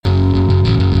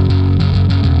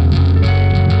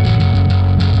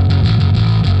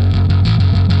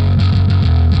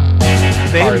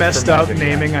messed up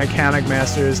naming Iconic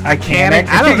Masters. Iconic?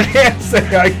 I can't say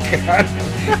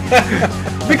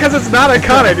iconic. because it's not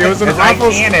iconic. It was an awful...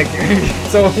 Iconic.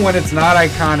 So when it's not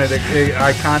iconic,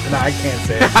 I can't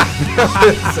say it.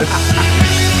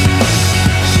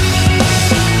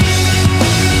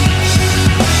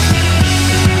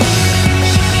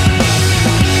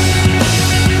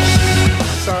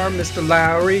 Mr.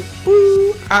 Lowry,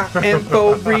 woo, I am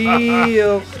for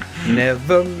real.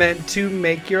 Never meant to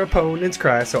make your opponents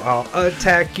cry, so I'll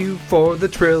attack you for the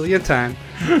trillionth time.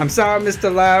 I'm sorry,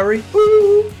 Mr. Lowry,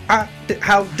 woo,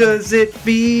 how does it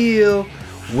feel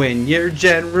when your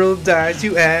general dies?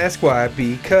 You ask why?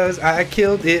 Because I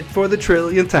killed it for the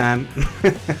trillionth time.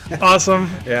 Awesome.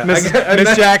 Yeah, Miss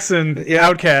Jackson, yeah,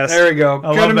 Outcast. There we go.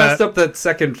 I Kind of messed that. up that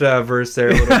second verse there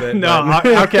a little bit. No,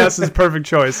 Outcast is a perfect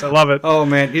choice. I love it. Oh,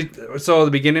 man. So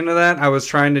the beginning of that, I was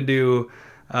trying to do,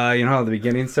 you know how the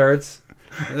beginning starts?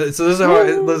 So this is how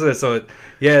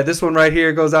this one right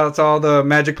here goes out to all the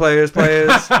Magic players.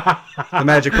 The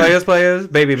Magic players.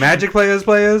 Baby Magic players.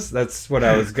 That's what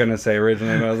I was going to say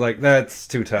originally, but I was like, that's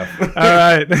too tough. All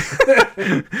right.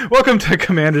 Welcome to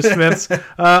Commander Smiths.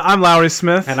 I'm Lowry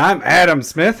Smith. And I'm Adam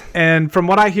Smith. And from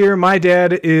what I hear, my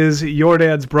dad is your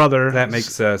dad's brother. That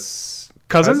makes us...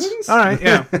 Cousins? All right,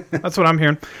 yeah. That's what I'm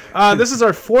hearing. This is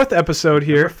our 4th episode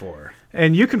here. Number 4.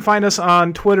 And you can find us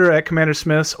on Twitter at Commander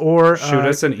Smiths or... shoot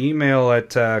us an email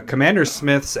at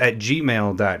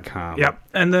commandersmiths@gmail.com. Yep.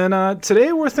 And then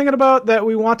today we're thinking about that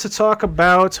we want to talk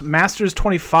about Masters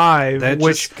 25,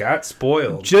 which just got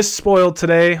spoiled. Just spoiled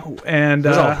today. And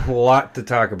there's a lot to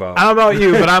talk about. I don't know about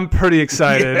you, but I'm pretty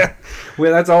excited. Yeah.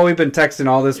 Well, that's all we've been texting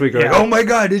all this week. We're like, oh my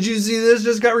God, did you see this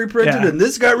just got reprinted and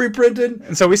this got reprinted?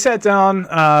 And so we sat down,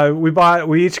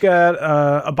 we each got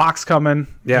a box coming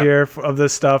here of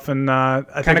this stuff, and I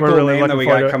think we're really looking we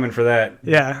forward to got it. coming for that.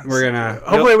 Yeah. We're gonna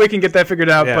hopefully we can get that figured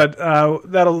out, but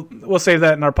we'll save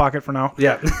that in our pocket for now.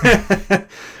 Yeah.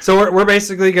 So we're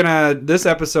basically this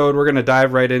episode, we're gonna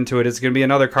dive right into it. It's gonna be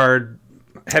another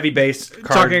heavy based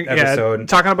episode.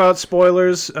 Talking about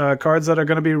spoilers, cards that are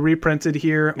going to be reprinted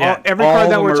here. Yeah, every card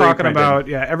that we're talking about,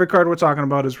 every card we're talking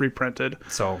about is reprinted.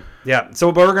 So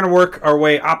but we're going to work our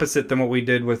way opposite than what we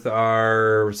did with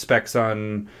our specs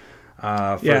on.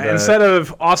 Instead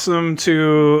of awesome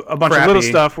to a bunch of little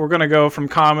stuff, we're going to go from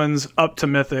commons up to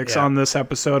mythics on this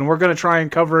episode, and we're going to try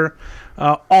and cover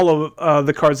all of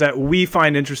the cards that we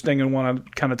find interesting and want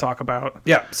to kind of talk about.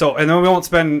 Yeah, and then we won't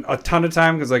spend a ton of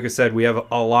time because, like I said, we have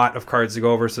a lot of cards to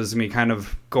go over, so it's going to be kind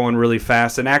of going really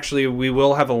fast. And actually, we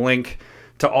will have a link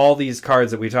to all these cards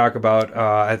that we talk about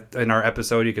in our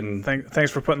episode. You can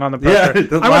thanks for putting on the pressure.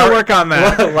 Yeah, I'm going to work on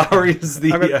that. Lowry is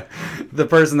the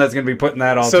person that's going to be putting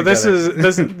that all together. So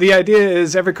the idea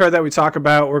is every card that we talk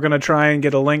about, we're going to try and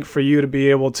get a link for you to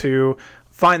be able to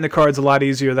find the cards a lot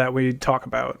easier that we talk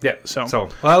about. Yeah.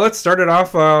 So let's start it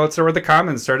off. Let's start with the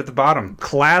commons. Start at the bottom.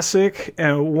 Classic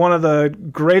and one of the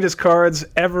greatest cards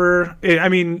ever. I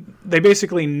mean, they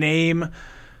basically name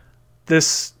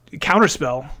this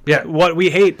counterspell. Yeah. What we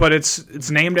hate, but it's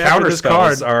named after this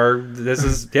card.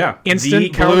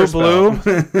 Instant blue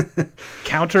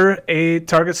counter a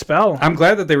target spell. I'm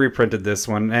glad that they reprinted this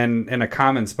one, and in a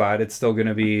common spot, it's still going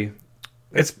to be.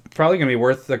 It's probably going to be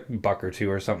worth a buck or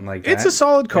two or something like that. It's a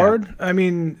solid card. Yeah. I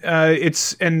mean,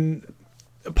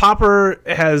 Pauper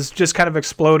has just kind of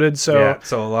exploded, so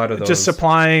a lot of those just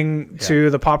supplying to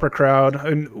the Pauper crowd,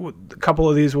 and a couple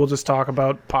of these we'll just talk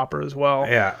about Pauper as well.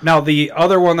 Yeah. Now the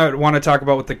other one that I want to talk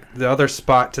about with the other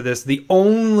spot to this, the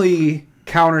only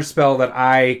counterspell that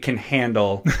I can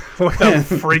handle without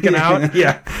freaking out,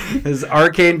 is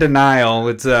Arcane Denial.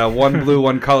 It's 1 blue,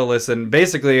 1 colorless, and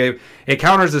basically it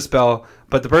counters a spell.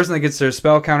 But the person that gets their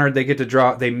spell countered,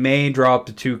 they may draw up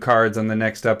to 2 cards on the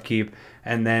next upkeep,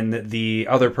 and then the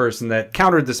other person that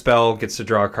countered the spell gets to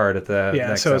draw a card at the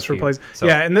next so it's upkeep. Replaced. So.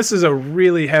 Yeah, and this is a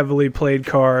really heavily played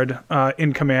card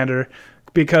in Commander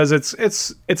because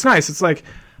it's nice. It's like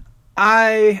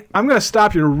I'm going to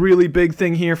stop your really big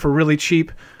thing here for really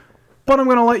cheap, but I'm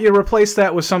going to let you replace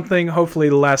that with something hopefully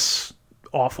less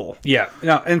awful. Yeah.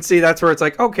 No, and see, that's where it's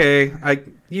like, okay,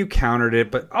 you countered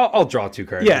it, but I'll draw 2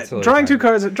 cards. Yeah, drawing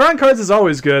cards is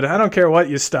always good. I don't care what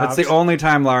you stop. That's the only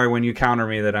time, Lowry, when you counter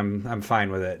me that I'm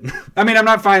fine with it. I mean, I'm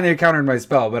not fine that you countered my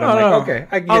spell, but okay,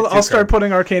 I can get I'll start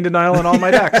putting Arcane Denial in all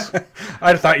my decks.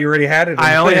 I thought you already had it.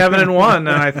 I only have it in one,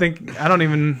 and I think I don't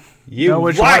even know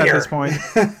which one at this point.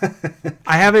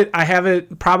 I have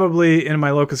it probably in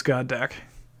my Locust God deck.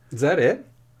 Is that it?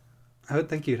 I would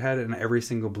think you'd had it in every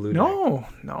single blue deck.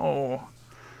 No.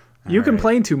 You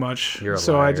complain too much,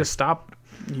 so liar. I just stopped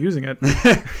using it.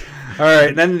 All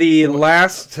right, then the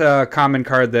last common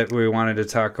card that we wanted to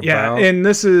talk about. Yeah, and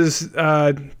this is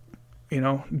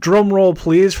drum roll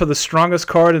please for the strongest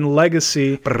card in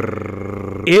Legacy.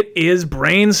 It is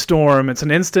Brainstorm. It's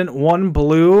an instant 1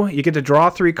 blue. You get to draw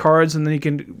 3 cards, and then you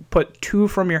can put 2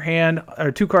 cards from your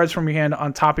hand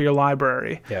on top of your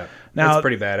library. Yeah, now it's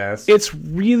pretty badass. It's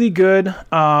really good,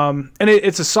 and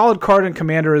it's a solid card in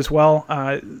Commander as well.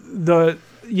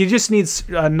 You just need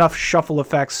enough shuffle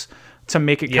effects to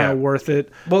make it kind of worth it.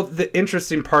 Well, the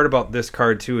interesting part about this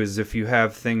card too is if you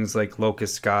have things like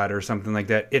Locust God or something like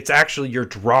that, it's actually you're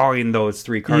drawing those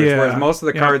 3 cards. Yeah. Whereas most of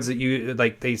the cards that you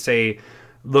like, they say,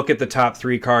 look at the top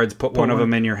 3 cards, put one of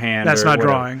them in your hand. That's not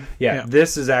whatever. drawing. Yeah,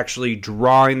 this is actually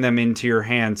drawing them into your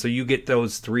hand, so you get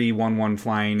those 3 1/1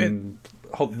 flying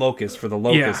Locust for the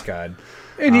Locust God.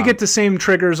 And you get the same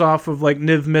triggers off of like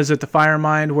Niv Mizzet the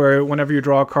Firemind, where whenever you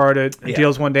draw a card, it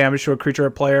deals 1 damage to a creature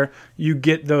or player. You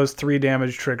get those 3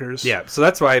 damage triggers. Yeah, so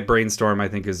that's why Brainstorm, I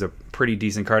think, is a pretty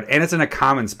decent card. And it's in a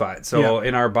common spot. So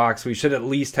in our box, we should at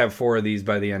least have 4 of these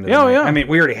by the end of the night. Yeah. I mean,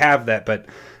 we already have that, but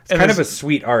it's kind of a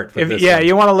sweet art. With this one.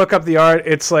 You want to look up the art.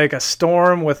 It's like a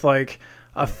storm with like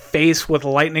a face with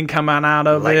lightning coming out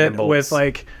of it. Bolts. With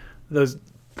like those...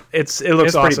 It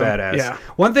looks awesome. Pretty badass. Yeah.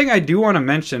 One thing I do want to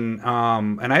mention,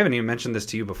 and I haven't even mentioned this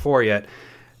to you before yet,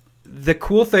 the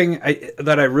cool thing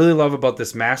that I really love about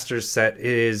this Masters set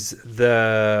is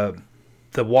the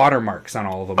watermarks on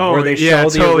all of them, where they show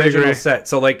the original set.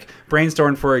 So like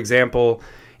Brainstorm, for example,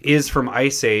 is from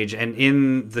Ice Age, and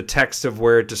in the text of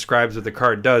where it describes what the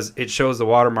card does, it shows the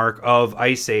watermark of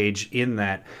Ice Age in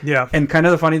that. Yeah. And kind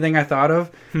of the funny thing I thought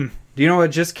of, do you know it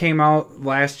just came out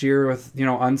last year with,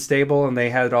 Unstable, and they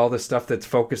had all the stuff that's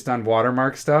focused on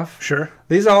watermark stuff? Sure.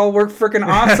 These all work freaking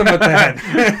awesome with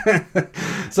that.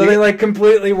 So they like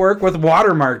completely work with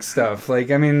watermark stuff.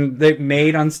 Like, I mean, they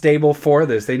made Unstable for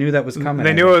this. They knew that was coming.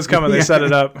 They knew it was coming. They set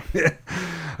it up.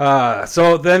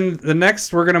 So then the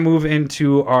next we're going to move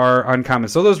into our uncommon.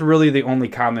 So those are really the only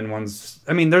common ones.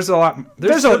 I mean, there's a lot.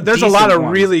 There's a lot of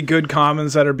ones. really good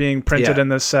commons that are being printed in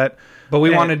this set. But we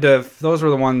wanted to. Those were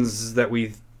the ones that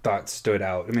we thought stood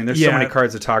out. I mean, there's so many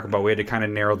cards to talk about. We had to kind of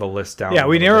narrow the list down. Yeah,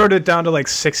 we narrowed it down to like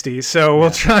 60. So we'll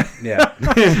try. Yeah,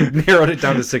 narrowed it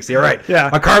down to 60. All right. Yeah,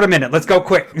 a card a minute. Let's go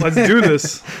quick. Let's do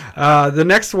this. The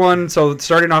next one. So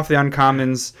starting off the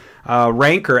uncommons.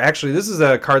 Ranker. Actually, this is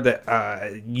a card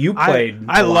that you played.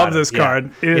 I love this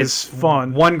card. It is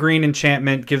fun. 1 green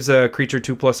enchantment, gives a creature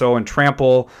 2/0 and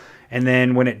trample, and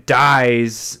then when it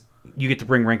dies, you get to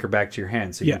bring Ranker back to your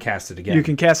hand, so you can cast it again. You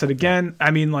can cast it again. I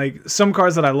mean, like some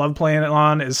cards that I love playing it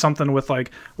on is something with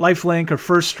like Lifelink or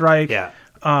First Strike. Yeah.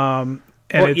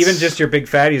 And even just your big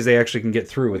fatties, they actually can get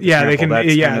through with. The trample. They can.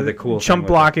 That's kind of the cool chump thing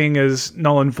blocking is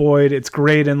null and void. It's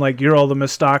great in like Ural the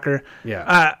Mistalker.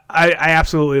 Yeah. I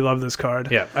absolutely love this card.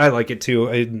 Yeah, I like it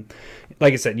too.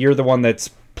 Like I said, you're the one that's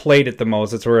played it the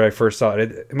most. That's where I first saw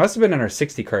it. It must have been in our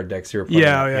 60 card decks you were playing.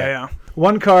 Yeah.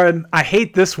 One card, I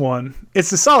hate this one.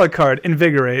 It's a solid card,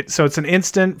 Invigorate. So it's an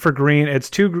instant for green. It's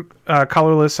 2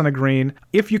 colorless and a green.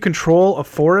 If you control a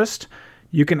forest,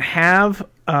 you can have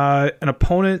an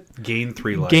opponent gain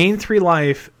 3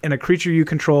 life, and a creature you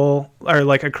control, or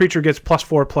like a creature gets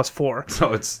 +4/+4.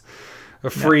 So it's a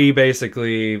free,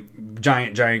 basically,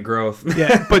 giant growth.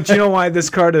 Yeah, but you know why this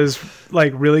card is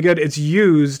like really good? It's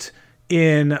used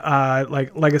in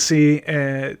like Legacy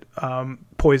and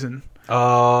Poison.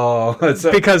 Oh,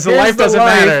 because the life doesn't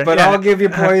matter. But I'll give you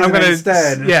Poison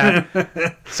instead. Yeah.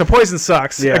 So Poison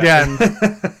sucks. Yeah. Again,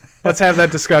 let's have that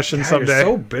discussion someday. You're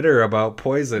so bitter about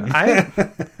Poison.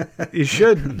 You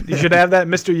should have that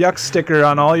Mr. Yuck sticker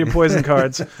on all your Poison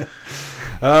cards.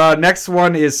 Next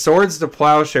one is Swords to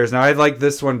Plowshares. Now, I like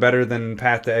this one better than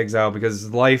Path to Exile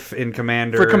because life in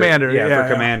Commander. For Commander,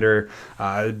 Commander.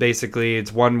 Basically,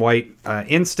 it's 1 white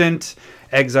instant.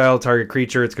 Exile target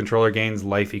creature, its controller gains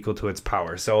life equal to its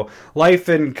power. So life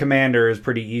in Commander is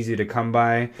pretty easy to come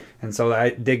by, and so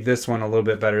I dig this one a little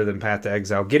bit better than Path to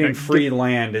Exile. Getting free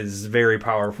land is very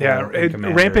powerful. In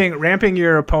Commander. Ramping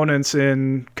your opponents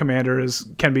in Commander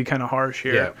can be kind of harsh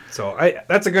here. Yeah, so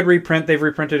that's a good reprint. They've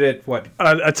reprinted it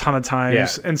a ton of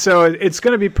times, and so it's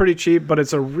going to be pretty cheap, but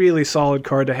it's a really solid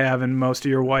card to have in most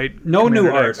of your white. No Commander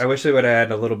new art. decks. I wish they would have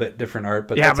had a little bit different art,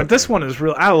 but this one is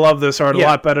real. I love this art a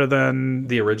lot better than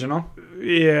the original.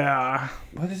 Yeah.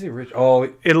 What is the original? Oh,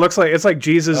 it looks like it's like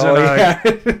Jesus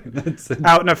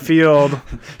out in a field,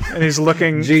 and he's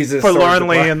looking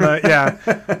forlornly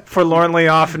forlornly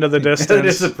off into the distance. It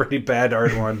is a pretty bad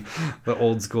art one, the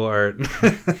old school art.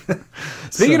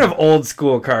 Speaking of old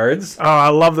school cards, I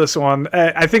love this one.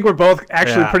 I think we're both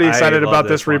actually pretty excited about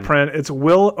this reprint. It's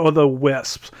Will o' the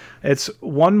Wisps. It's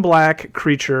 1 black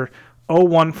creature.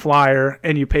 0/1 flyer,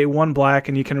 and you pay 1 black,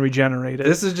 and you can regenerate it.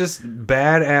 This is just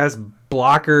badass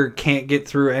blocker can't get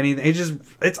through anything.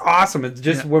 It's awesome. It's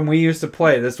just when we used to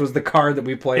play, this was the card that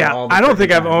we played all the I don't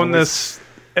think I've time. owned this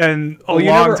in a you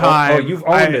long never time. you've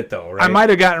owned it though, right? I might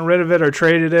have gotten rid of it or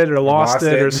traded it or lost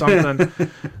it or something.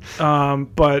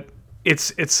 But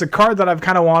it's a card that I've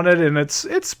kind of wanted, and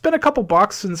it's been a couple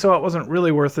bucks, and so it wasn't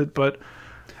really worth it. But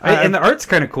and the art's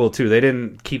kind of cool too. They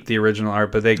didn't keep the original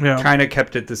art, but they kind of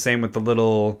kept it the same with the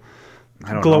little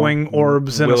glowing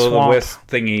orbs in a swamp. Will-o'-the-wisp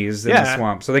thingies in the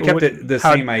swamp. So they kept it the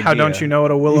same idea. How don't you know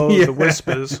what a will-o'-the-wisp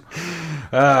is?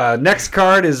 Next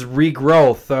card is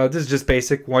Regrowth. This is just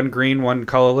basic. 1 green, 1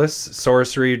 colorless.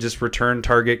 Sorcery, just return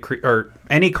target or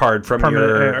any card from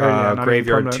your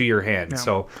graveyard to your hand. Yeah.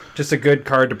 So just a good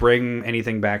card to bring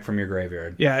anything back from your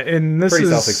graveyard. Yeah, and this pretty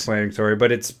is self-explanatory,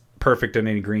 but it's perfect in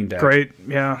any green deck. Great,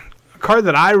 yeah. Card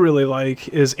that I really like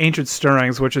is Ancient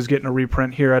Stirrings, which is getting a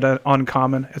reprint here at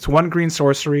Uncommon. It's 1 green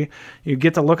sorcery. You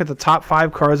get to look at the top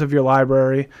 5 cards of your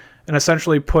library and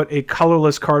essentially put a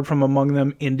colorless card from among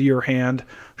them into your hand,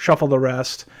 shuffle the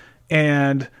rest,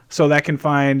 and so that can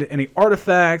find any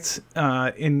artifact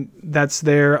that's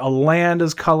there. A land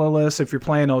is colorless. If you're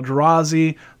playing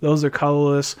Eldrazi, those are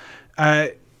colorless.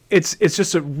 It's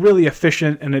just a really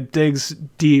efficient, and it digs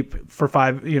deep for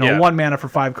 5. 1 mana for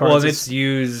 5 cards. Well, it's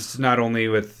used not only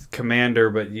with Commander,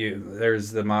 but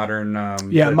there's the modern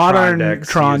modern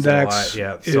Tron decks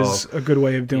is a good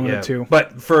way of doing it too.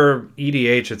 But for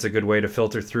EDH, it's a good way to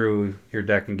filter through your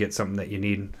deck and get something that you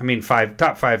need. I mean,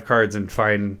 top 5 cards and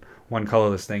find 1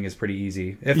 colorless thing is pretty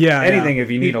easy. If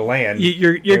you need a land,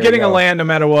 you're getting a land no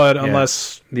matter what,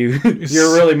 unless you're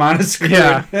really mono-screwed.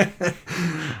 Yeah.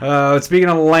 Speaking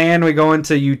of land, we go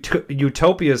into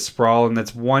Utopia Sprawl, and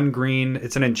that's 1 green.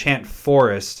 It's an enchant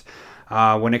forest.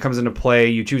 When it comes into play,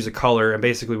 you choose a color, and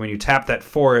basically when you tap that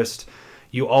forest,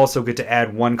 you also get to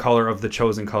add 1 color of the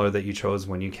chosen color that you chose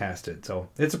when you cast it. So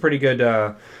it's a pretty good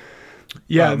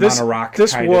this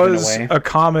was a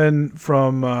common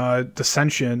from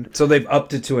Dissension. So they've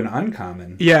upped it to an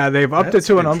uncommon. Yeah, they've upped it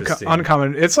to an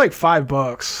uncommon. It's like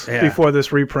 $5 before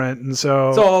this reprint, and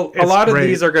so a lot of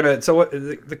these are gonna. So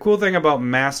the cool thing about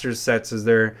Masters sets is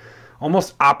they're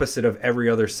almost opposite of every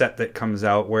other set that comes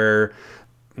out, where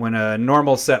when a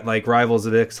normal set like Rivals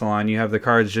of Ixalan, you have the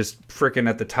cards just frickin'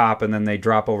 at the top and then they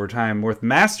drop over time. With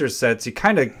Masters sets, you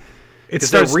kind of... It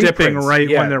starts dipping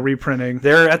when they're reprinting.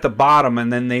 They're at the bottom,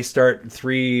 and then they start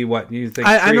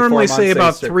I normally say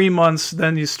about 3 months,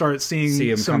 then you start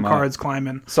seeing some cards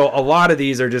climbing. So a lot of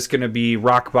these are just going to be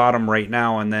rock bottom right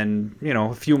now, and then,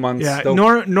 a few months. Yeah,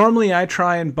 normally I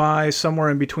try and buy somewhere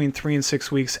in between 3 and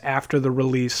 6 weeks after the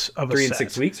release of a set. 3 and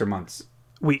 6 weeks or months?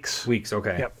 Weeks. Weeks,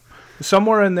 okay. Yep.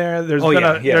 Somewhere in there, there's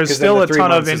still a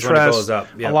ton of interest.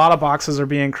 A lot of boxes are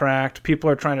being cracked. People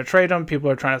are trying to trade them. People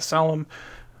are trying to sell them.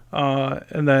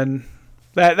 And then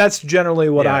that's generally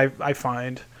what I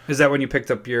find. Is that when you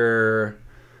picked up your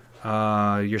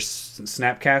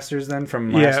Snapcasters then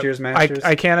from last year's Masters?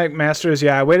 Icanic Masters,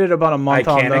 I waited about a month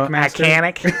on the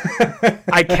Icanic.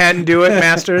 I can do it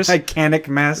Masters. Icanic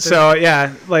Masters. So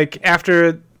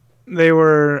after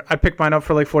I picked mine up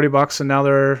for like $40, and now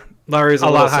they're Larry's a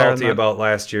little salty about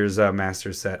last year's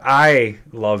Masters set. I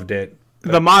loved it.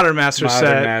 The Modern Masters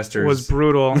set was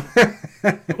brutal.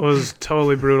 It was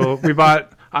totally brutal. I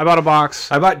bought a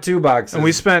box. I bought 2 boxes. And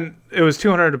it was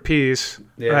 $200 a piece,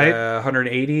 right?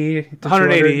 180.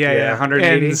 180, yeah.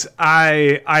 180. And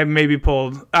I maybe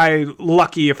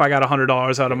lucky if I got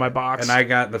 $100 out of my box. And I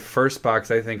got the first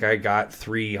box. I think I got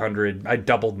 300. I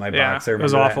doubled my box. It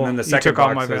was awful. And then the second took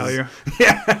all my value.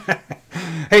 Yeah.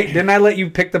 Hey, didn't I let you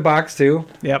pick the box too?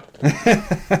 Yep.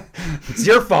 It's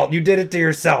your fault. You did it to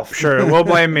yourself. Sure, we'll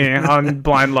blame me on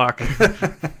blind luck.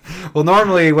 Well,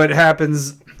 normally what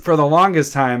happens for the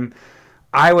longest time,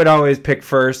 I would always pick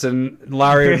first, and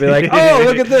Larry would be like, oh,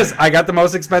 look at this. I got the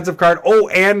most expensive card. Oh,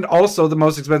 and also the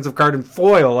most expensive card in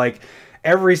foil, like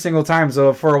every single time.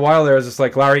 So for a while there, I was just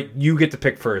like, Larry, you get to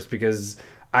pick first because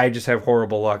I just have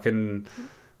horrible luck. And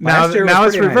now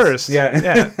it's reversed. Nice.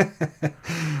 Yeah.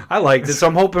 I liked it. So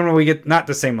I'm hoping when we get not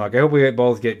the same luck. I hope we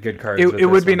both get good cards. It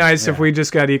would be nice if we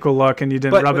just got equal luck and you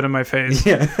didn't rub it in my face.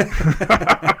 Yeah.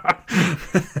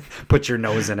 Put your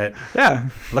nose in it. Yeah.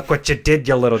 Look what you did,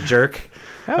 you little jerk.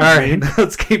 All right,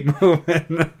 let's keep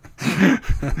moving.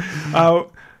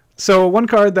 So one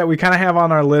card that we kind of have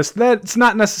on our list that's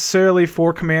not necessarily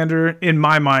for Commander in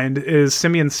my mind is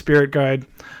Simian Spirit Guide.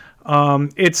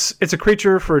 It's a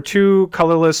creature for 2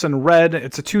 colorless and red.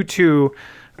 It's a 2/2.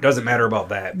 It doesn't matter about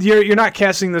that. You're not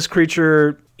casting this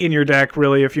creature in your deck,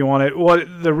 really, if you want it.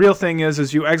 What the real thing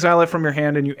is you exile it from your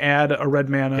hand and you add a red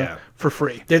mana for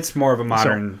free. It's more of a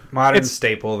modern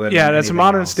staple than that's a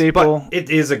modern staple. But it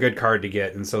is a good card to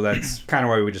get, and so that's kind of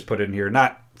why we just put it in here.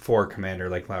 Not for Commander,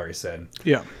 like Lowry said.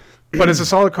 Yeah. But it's a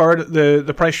solid card.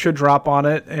 The price should drop on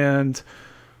it, and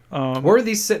what were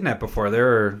these sitting at before? They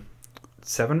were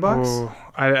 $7. Oh,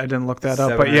 I didn't look that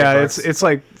up, but yeah, it's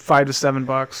like $5 to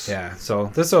 $7. Yeah,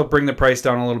 so this will bring the price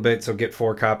down a little bit. So get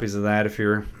 4 copies of that if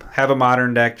you have a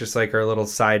modern deck, just like our little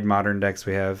side modern decks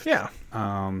we have. Yeah.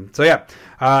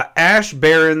 Ash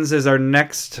Barrens is our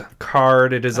next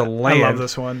card. It is a land. I love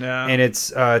this one. Yeah, and it's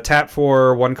tap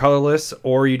for 1 colorless,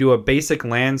 or you do a basic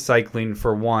land cycling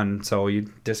for 1. So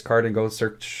you discard and go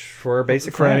search for a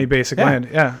basic for land. any basic land.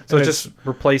 Yeah, so it's just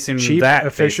replacing cheap, that,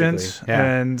 efficient,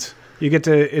 and you get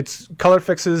to it's color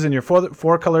fixes in your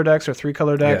 4 color decks or 3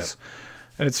 color decks.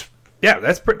 And it's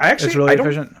that's actually it's really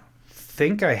efficient.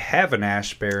 Think I have an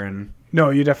Ash Baron. No,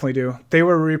 you definitely do. They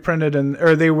were reprinted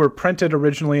they were printed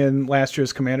originally in last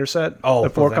year's Commander set. Oh, the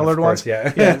 4-colored ones.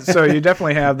 Yeah. So you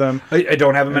definitely have them. I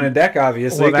don't have them in a deck,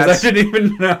 obviously, because I didn't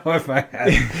even know if I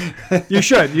had. You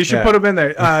should put them in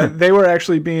there. They were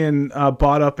actually being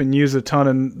bought up and used a ton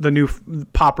in the new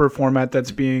Pauper format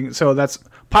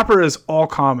Pauper is all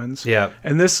commons. Yeah.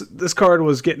 And this card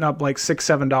was getting up like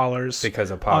 $6-7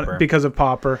 because of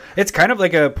Pauper. It's kind of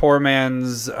like a poor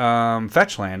man's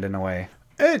fetch land in a way.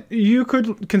 You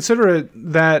could consider it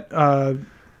that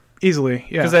easily,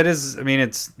 yeah. Because that is,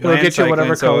 it's it'll get you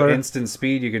whatever color. So instant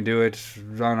speed, you can do it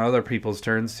on other people's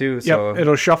turns too. So yep.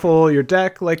 It'll shuffle your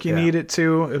deck like you need it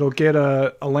to. It'll get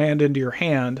a land into your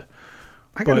hand.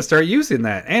 I gotta start using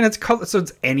that, and it's color, so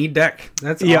it's any deck.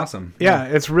 That's awesome. Yeah,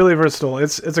 it's really versatile.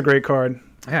 It's a great card.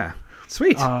 Yeah,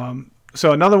 sweet.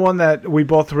 So another one that we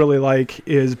both really like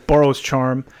is Boros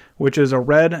Charm, which is a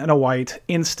red and a white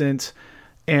instant.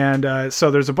 And so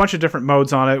there's a bunch of different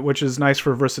modes on it, which is nice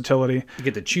for versatility. You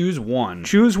get to choose one.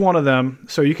 Choose one of them.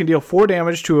 So you can deal 4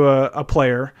 damage to a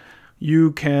player.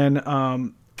 You can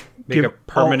make a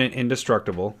permanent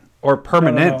indestructible. Or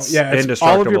permanence indestructible.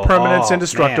 All of your permanents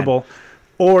indestructible. Man.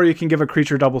 Or you can give a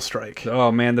creature double strike.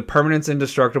 Oh, man. The permanent's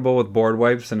indestructible with board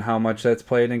wipes and how much that's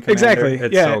played in Commander. Exactly.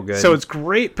 It's so good. So it's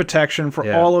great protection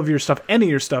for all of your stuff. Any of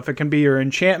your stuff. It can be your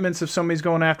enchantments if somebody's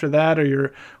going after that, or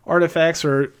your artifacts,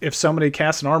 or if somebody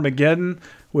casts an Armageddon,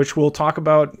 which we'll talk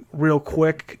about real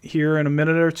quick here in a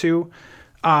minute or two.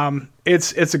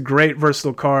 It's a great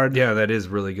versatile card. Yeah, that is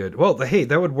really good. Well, hey,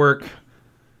 that would work.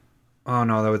 Oh,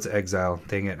 no, that was Exile.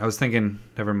 Dang it. I was thinking,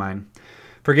 never mind.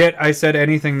 Forget I said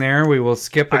anything there. We will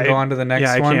skip and go on to the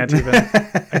next one. Yeah, I can't even.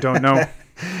 I don't know.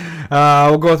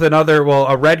 We'll go with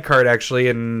a red card, actually,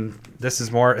 and this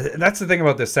is more... That's the thing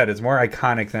about this set. It's more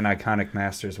iconic than Iconic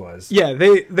Masters was. Yeah,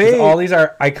 they all these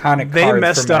are iconic cards. They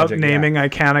messed up naming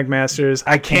Iconic Masters.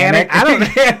 Iconic? I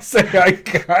can't say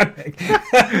iconic.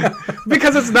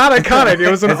 Because it's not iconic. It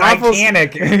was an awful...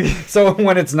 Iconic. So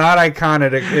when it's not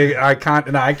iconic,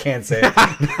 no, I can't say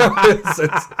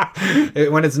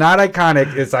it. When it's not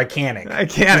iconic, it's iconic.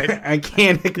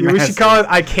 Iconic We should call it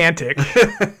Icantic.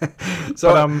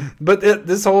 So, but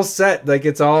this whole set, like,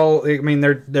 it's all...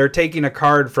 they're taking a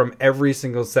card from every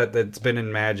single set that's been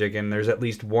in Magic, and there's at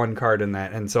least one card in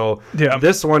that. And so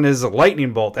this one is a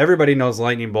Lightning Bolt. Everybody knows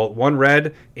Lightning Bolt. 1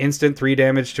 red, instant 3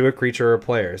 damage to a creature or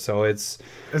player. So it's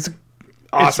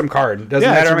awesome card. Doesn't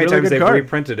matter how many times they've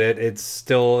reprinted it. It's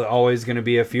still always going to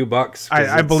be a few bucks.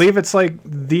 I believe it's like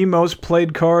the most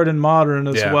played card in Modern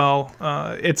as well.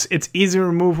 It's easy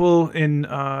removal in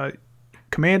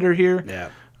Commander here.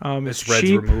 Yeah. It's red's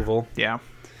cheap. Removal. Yeah.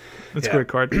 It's a great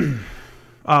card.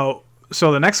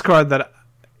 So the next card that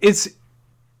it's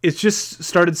just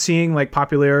started seeing like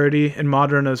popularity in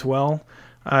Modern as well.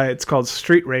 It's called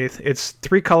Street Wraith. It's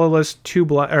 3 colorless, 2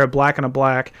 black, or a black and a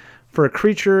black. For a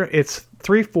creature, it's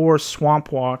 3/4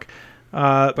 Swamp Walk.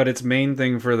 But its main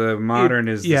thing for the Modern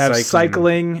is the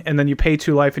cycling, and then you pay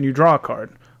 2 life and you draw a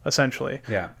card, essentially.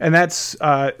 Yeah. And that's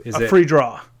a free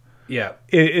draw. Yeah.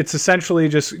 It's essentially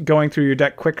just going through your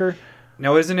deck quicker.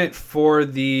 Now, isn't it for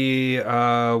the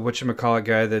whatchamacallit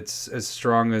guy that's as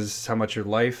strong as how much your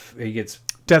life? He gets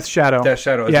Death Shadow. Death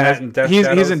Shadow. Yeah,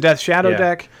 he's in Death Shadow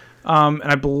deck. And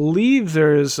I believe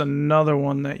there's another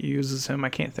one that uses him. I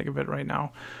can't think of it right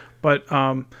now. But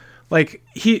like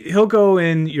he'll go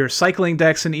in your cycling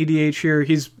decks in EDH here.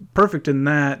 He's perfect in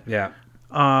that. Yeah.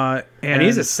 And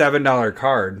he's a $7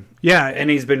 card. Yeah. And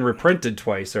he's been reprinted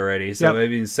twice already. So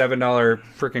 $7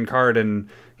 freaking card, and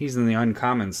he's in the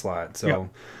uncommon slot. So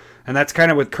And that's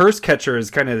kind of with Curse Catcher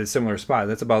is kind of a similar spot.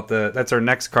 That's our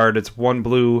next card. It's 1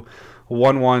 blue,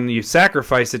 1/1. You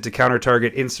sacrifice it to counter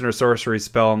target instant or sorcery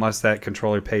spell unless that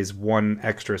controller pays 1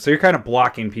 extra. So you're kind of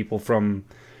blocking people from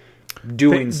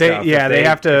doing stuff. They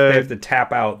have to. If they have to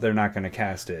tap out, they're not going to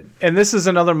cast it. And this is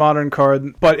another modern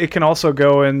card, but it can also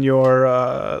go in your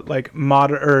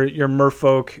modern or your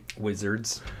Merfolk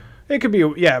Wizards. It could be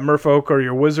Merfolk or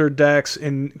your Wizard decks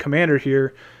in Commander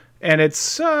here, and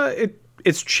it's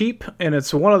cheap and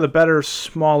it's one of the better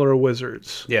smaller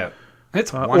wizards. Yeah,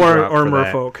 it's or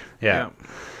Merfolk. Yeah.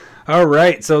 All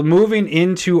right, so moving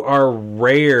into our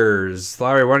rares,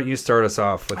 Larry, why don't you start us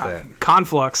off with that?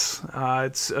 Conflux.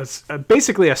 It's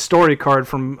basically a story card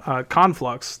from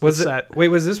Conflux. Was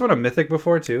this one a mythic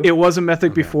before too? It was a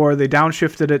mythic before. They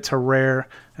downshifted it to rare,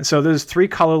 and so there's 3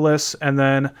 colorless, and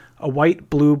then a white,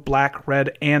 blue, black,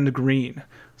 red, and green.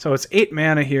 So it's 8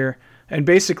 mana here, and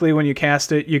basically when you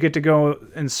cast it, you get to go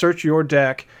and search your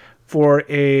deck for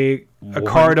a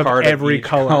card of every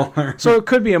color. So it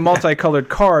could be a multicolored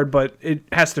card, but it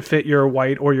has to fit your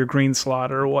white or your green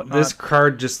slot or whatnot. This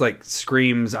card just like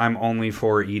screams, I'm only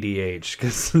for EDH,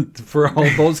 because for all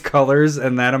those colors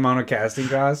and that amount of casting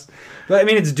cost. But I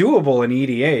mean, it's doable in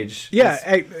EDH. Yeah,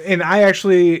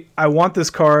 I want this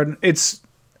card. It's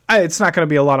not going to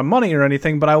be a lot of money or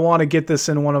anything, but I want to get this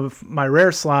in one of my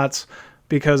rare slots,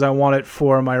 because I want it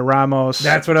for my Ramos.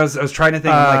 That's what I was trying to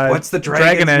think. I'm like, what's the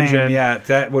Dragon Engine? Name? Yeah,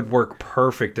 that would work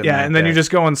perfect in that and then deck. you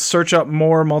just go and search up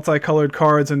more multicolored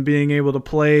cards and being able to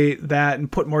play that and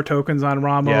put more tokens on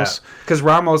Ramos. Because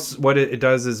Ramos, what it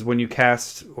does is when you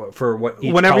cast for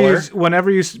each whenever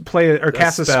you play or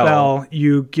cast a spell,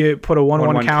 you put a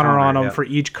 1/1 counter on them for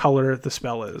each color the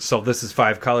spell is. So this is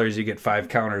 5 colors. You get 5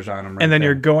 counters on them. And then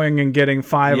you're going and getting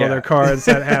 5 other cards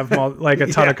that have a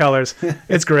ton of colors.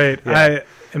 It's great. Yeah.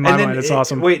 In my mind, it's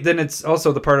awesome. Wait, then it's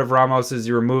also the part of Ramos is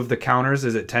you remove the counters.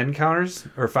 Is it 10 counters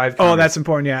or 5 counters? Oh, that's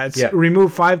important. Yeah,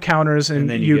 remove 5 counters, and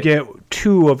then you get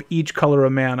 2 of each color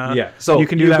of mana. Yeah, so you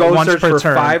can do that once per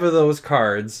turn. 5 of those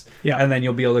cards, yeah, and then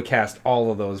you'll be able to cast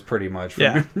all of those pretty much.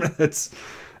 That's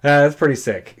pretty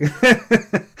sick.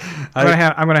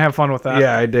 I'm gonna have fun with that.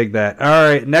 Yeah, I dig that. All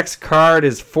right, next card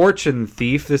is Fortune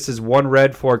Thief. This is 1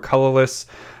 red for colorless.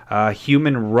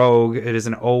 Human Rogue. It is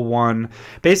an 0/1.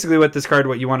 Basically,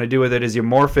 what you want to do with it is you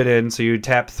morph it in, so you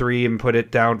tap 3 and put it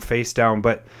down face down,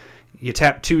 but you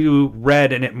tap 2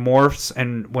 red and it morphs,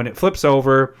 and when it flips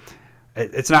over,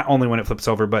 it's not only when it flips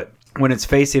over, but when it's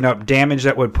facing up, damage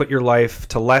that would put your life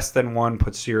to less than 1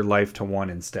 puts your life to 1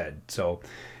 instead. So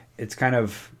it's kind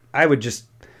of, I would just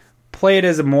play it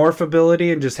as a morph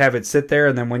ability and just have it sit there,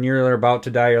 and then when you're about to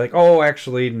die, you're like, oh,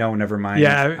 actually, no, never mind.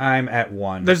 Yeah, I'm at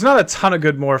 1. There's not a ton of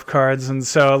good morph cards, and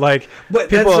so but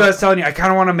that's what I was telling you. I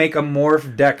kind of want to make a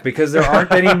morph deck, because there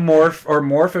aren't any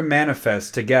morph and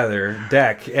manifest together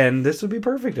deck, and this would be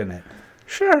perfect in it.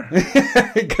 Sure.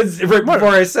 Because right before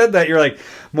I said that, you're like,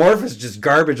 morph is just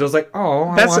garbage. I was like,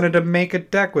 I wanted to make a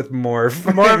deck with morph.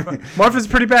 Morph is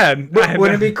pretty bad. Wouldn't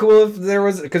it be cool if there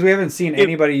was, because we haven't seen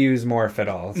anybody use morph at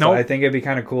all. So I think it'd be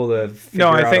kind of cool to figure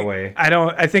out a way.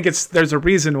 I think there's a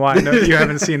reason why you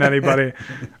haven't seen anybody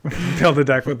build a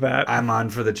deck with that. I'm on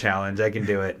for the challenge. I can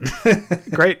do it.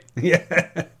 Great. Yeah.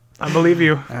 I believe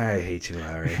you. I hate you,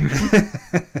 Larry.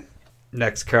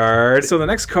 Next card. So the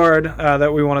next card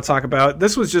that we want to talk about,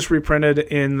 this was just reprinted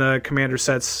in the Commander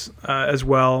sets as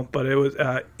well, but it was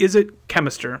Izzet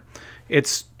Chemister.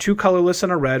 It's 2 colorless and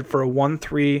a red for a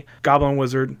 1/3 Goblin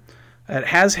Wizard. It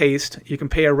has haste. You can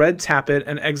pay a red, tap it,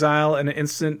 and exile an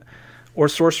instant or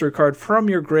sorcery card from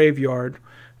your graveyard.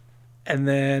 And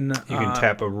then you can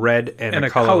tap a red and a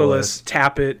colorless,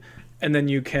 tap it, and then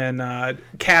you can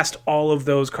cast all of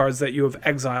those cards that you have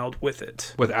exiled with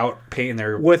it. Without paying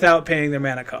their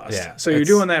mana cost. Yeah. So you're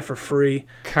doing that for free.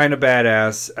 Kind of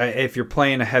badass. If you're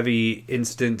playing a heavy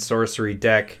instant sorcery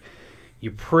deck, you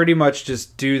pretty much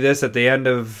just do this at the end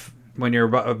of when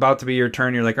you're about to be your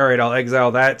turn. You're like, all right, I'll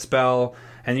exile that spell.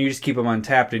 And you just keep them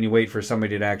untapped and you wait for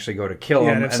somebody to actually go to kill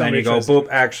them. And then you go, boop,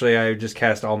 actually, I just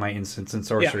cast all my instants and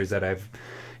sorceries that I've...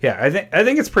 Yeah, I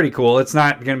think it's pretty cool. It's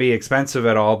not going to be expensive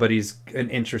at all, but he's an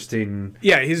interesting...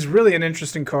 Yeah, he's really an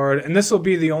interesting card, and this will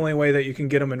be the only way that you can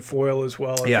get him in foil as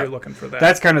well if you're looking for that.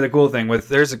 That's kind of the cool thing.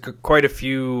 There's quite a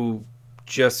few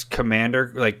just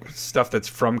Commander, like stuff that's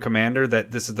from Commander, that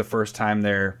this is the first time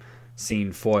they're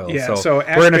seeing foil. Yeah, so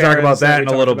we're going to talk about that in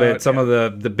a little bit. Some of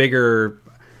the bigger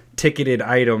ticketed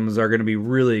items are going to be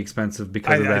really expensive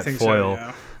because of that foil.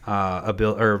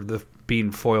 So, being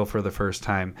foil for the first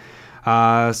time.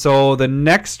 So the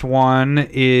next one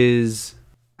is,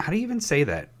 how do you even say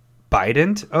that?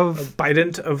 Bident of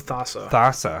Bident of Thassa.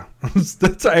 Thassa.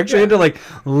 That's I actually had to like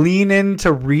lean in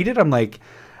to read it. I'm like,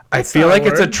 I feel not a like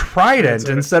it's a word. trident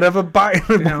instead of a bident.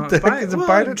 You know, What the heck is a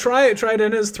bident?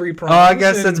 Trident is 3 prongs. Oh, I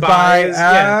guess and it's bi is-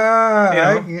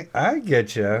 yeah. you know. I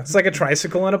get you. It's like a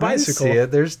tricycle and a bicycle. I see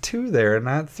it. There's 2 there,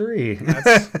 not 3.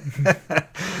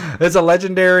 It's a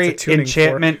legendary It's a tuning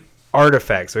enchantment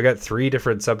artifact. So we got 3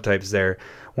 different subtypes there.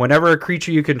 Whenever a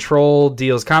creature you control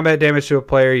deals combat damage to a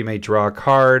player, you may draw a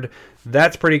card.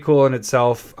 That's pretty cool in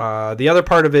itself. The other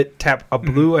part of it, tap a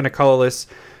blue and a colorless.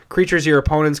 Creatures your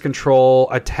opponents control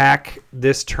attack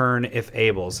this turn if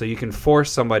able. So you can force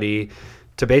somebody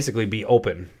to basically be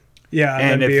open. Yeah,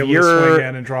 And and then be if able to you're- swing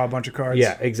in and draw a bunch of cards.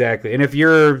 Yeah, exactly. And if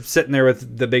you're sitting there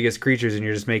with the biggest creatures and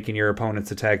you're just making your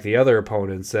opponents attack the other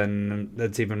opponents, then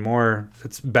that's even more,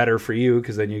 it's better for you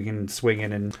because then you can swing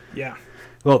in and, Yeah.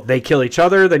 well, they kill each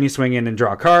other, then you swing in and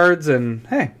draw cards, and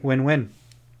hey, win-win.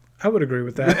 I would agree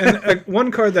with that. And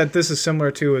one card that this is similar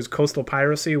to is Coastal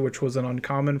Piracy, which was an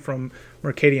uncommon from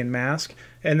Mercadian Mask.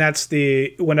 And that's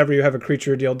the whenever you have a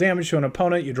creature deal damage to an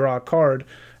opponent, you draw a card.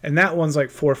 And that one's like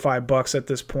 $4 or $5 at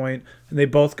this point. And they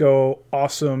both go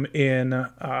awesome in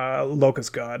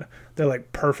Locust God. They're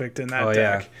like perfect in that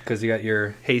deck. because you got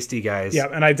your hasty guys. Yeah,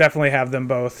 and I definitely have them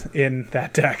both in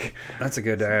that deck. That's a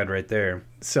good ad right there.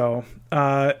 So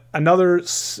another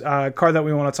card that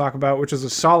we want to talk about, which is a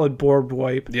solid board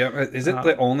wipe. Yeah, is it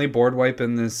the only board wipe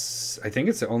in this? I think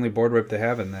it's the only board wipe they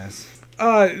have in this.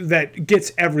 That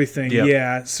gets everything, Yep.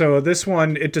 yeah. So this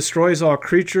one, it destroys all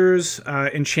creatures,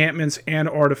 enchantments, and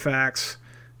artifacts.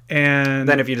 And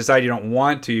Then if you decide you don't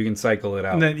want to, you can cycle it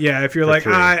out. then, yeah, if you're For like,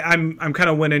 3. I'm kind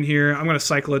of winning here, I'm going to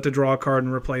cycle it to draw a card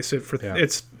and replace it for Yeah.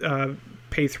 it's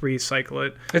pay 3, cycle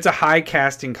it. It's a high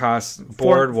casting cost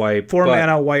board wipe. 4 but-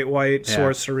 mana, white, Yeah.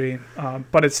 sorcery.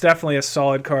 But it's definitely a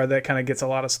solid card that kind of gets a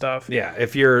lot of stuff. Yeah,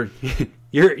 if you're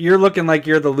you're looking like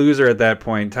you're the loser at that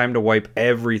point, time to wipe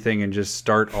everything and just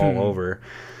start all over.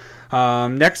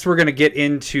 Next, we're going to get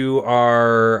into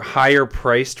our higher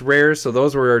priced rares. So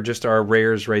those were just our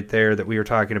rares right there that we were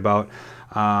talking about.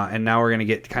 And now we're going to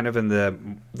get kind of in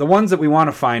the ones that we want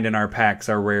to find in our packs,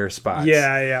 our rare spots.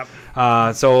 Yeah.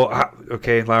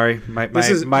 Okay, Larry, This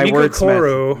is my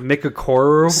Mikokoru.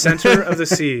 Mikokoru. Center of the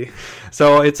Sea.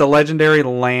 So it's a legendary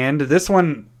land. This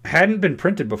one hadn't been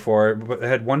printed before, but it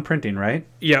had 1 printing, right?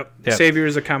 Yep. Yep.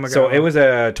 Saviors of Kamigawa. So it was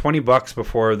 $20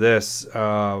 before this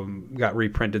got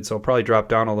reprinted, so it'll probably drop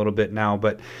down a little bit now.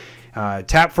 But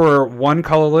tap for 1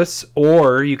 colorless,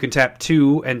 or you can tap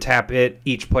 2 and tap it.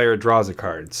 Each player draws a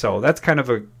card. So that's kind of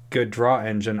a good draw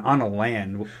engine on a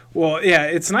land. Well, yeah,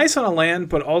 it's nice on a land,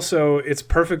 but also it's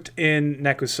perfect in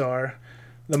Nekusar,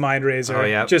 the Mind Razor. Oh,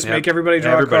 yeah, Just yep. make everybody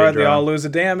draw Everybody a card. They draw. all lose a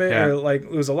damage Yeah. or like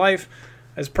lose a life.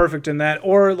 It's perfect in that.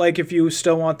 Or like if you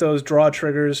still want those draw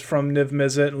triggers from Niv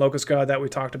Mizzet and Locust God that we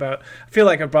talked about. I feel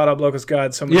like I brought up Locust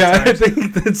God so many Yeah, I times.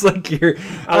 think that's like your.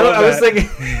 I love I was that. thinking,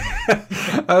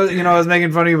 I was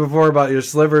making fun of you before about your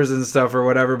slivers and stuff or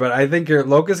whatever, but I think your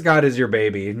Locust God is your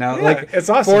baby. Now, Yeah, like it's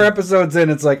awesome. 4 episodes in,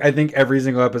 it's like I think every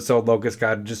single episode, Locust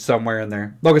God just somewhere in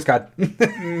there. Locust God,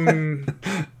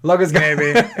 Locust God.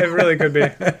 Maybe. It really could be.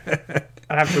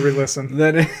 I have to re-listen.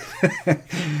 Then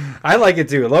I like it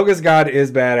too. Locust God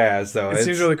is badass, though. It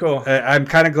seems really cool. I'm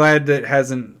kind of glad that it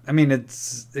hasn't. I mean,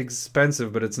 it's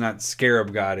expensive, but it's not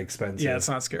Scarab God expensive. Yeah, it's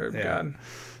not Scarab God.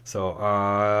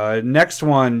 So next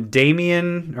one,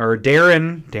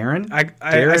 Darren.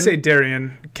 I say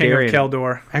Darien, King Darien. of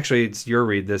Keldor. Actually, it's your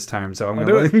read this time, so I'm I'll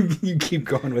gonna do let you keep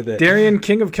going with it. Darien,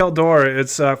 King of Keldor.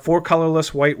 It's 4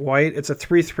 colorless, white. It's a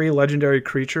 3/3 legendary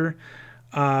creature.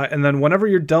 And then whenever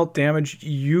you're dealt damage,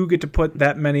 you get to put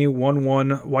that many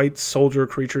 1/1 white soldier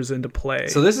creatures into play.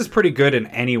 So this is pretty good in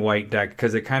any white deck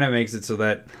because it kind of makes it so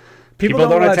that people don't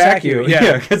don't wanna attack you.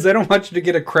 Yeah. because they don't want you to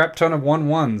get a crap ton of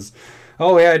 1/1s.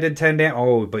 Oh yeah, I did 10 damage.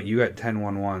 Oh, but you got 10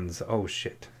 1/1s. Oh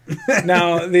shit.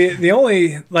 Now, the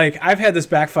only, like, I've had this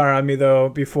backfire on me, though,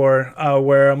 before,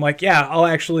 where I'm like, yeah, I'll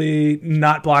actually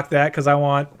not block that because I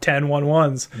want 10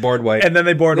 1/1s. Board wipe. And then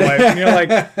they board wipe. And you're like,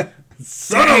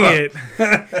 dang it.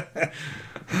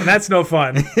 And that's no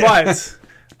fun. But,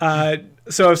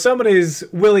 so if somebody's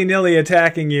willy-nilly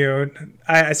attacking you,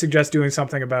 I suggest doing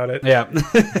something about it. Yeah.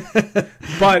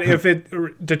 But if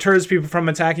it deters people from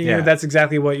attacking Yeah. you, that's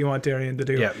exactly what you want Darien to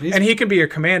do. Yeah. And he can be your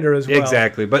commander as well.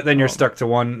 Exactly. But then you're stuck to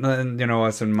one. And,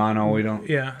 us in mono, we don't.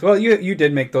 Yeah. Well, you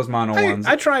did make those mono ones.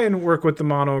 I try and work with the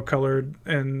mono-colored,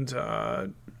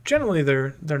 and generally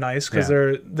they're nice because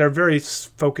Yeah. they're very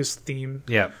focused theme.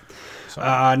 Yeah.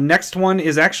 So. Next one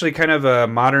is actually kind of a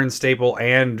modern staple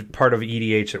and part of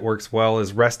EDH that works well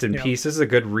is Rest in Yeah. Peace. This is a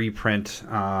good reprint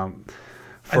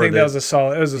I think that was a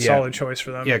solid choice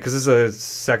for them. Yeah, because this is the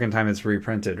second time it's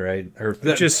reprinted, right? Or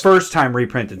Just first time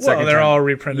reprinted. Well, second they're time. all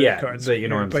reprinted cards. But you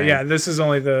know what I'm saying. But yeah, this is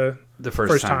only the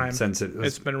first time since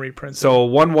it's been reprinted. So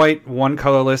 1 white, 1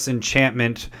 colorless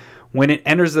enchantment. When it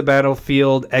enters the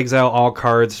battlefield, exile all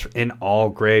cards in all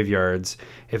graveyards.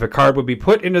 If a card would be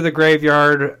put into the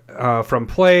graveyard from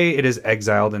play, it is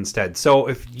exiled instead. So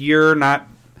if you're not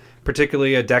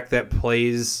particularly a deck that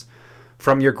plays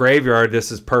from your graveyard,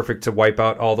 this is perfect to wipe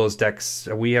out all those decks.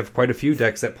 We have quite a few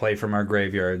decks that play from our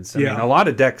graveyards. I mean, a lot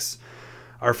of decks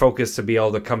are focused to be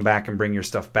able to come back and bring your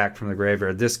stuff back from the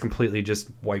graveyard. This completely just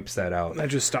wipes that out. That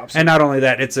just stops. And not only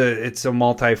that, it's a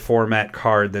multi-format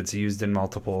card that's used in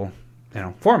multiple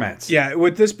formats. Yeah,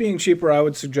 with this being cheaper, I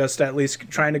would suggest at least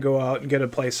trying to go out and get a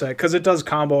playset, because it does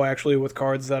combo actually with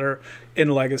cards that are in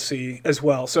Legacy as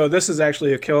well. So this is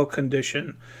actually a kill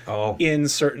condition in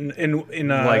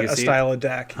a style of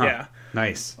deck. Huh. Yeah,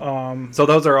 nice. So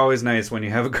those are always nice when you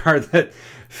have a card that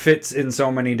fits in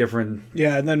so many different.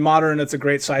 Yeah, and then Modern, it's a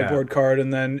great sideboard card,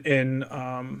 and then in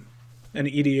an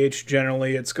EDH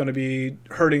generally, it's going to be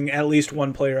hurting at least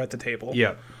one player at the table.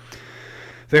 Yeah.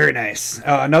 Very nice.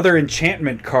 Another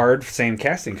enchantment card, same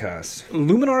casting cost.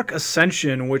 Luminarch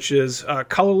Ascension, which is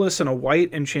colorless and a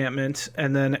white enchantment.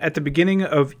 And then at the beginning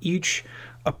of each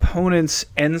opponent's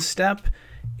end step,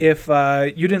 if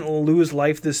you didn't lose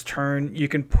life this turn, you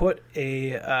can put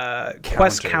a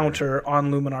quest counter on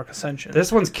Luminarch Ascension.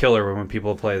 This one's killer when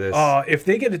people play this. If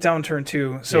they get it down turn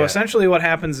 2. So essentially what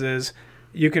happens is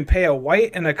you can pay a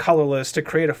white and a colorless to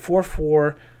create a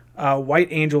 4/4 white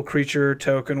angel creature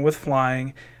token with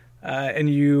flying, and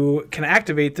you can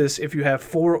activate this if you have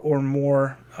 4 or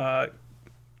more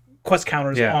quest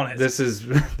counters on it. This is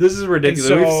ridiculous.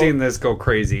 So, we've seen this go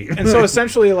crazy. And so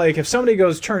essentially, like, if somebody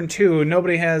goes turn 2 and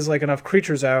nobody has like enough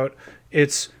creatures out,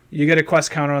 it's you get a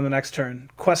quest counter on the next turn,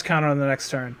 quest counter on the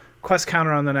next turn, quest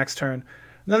counter on the next turn.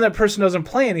 And then that person doesn't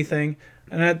play anything,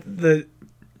 and at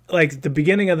the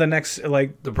beginning of the next,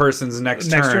 the person's next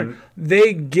turn,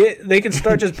 they can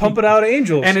start just pumping out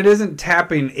angels. And it isn't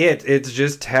tapping it's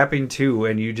just tapping 2,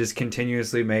 and you just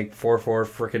continuously make 4/4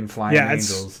 freaking flying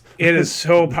angels. It is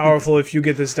so powerful if you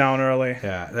get this down early.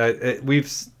 Yeah,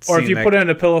 we've or if you put it in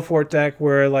a Pillow Fort deck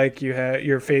where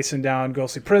you're facing down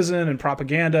Ghostly Prison and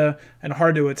Propaganda and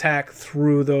hard to attack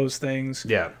through those things.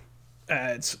 Yeah,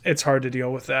 it's hard to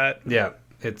deal with that. Yeah.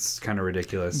 It's kind of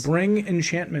ridiculous. Bring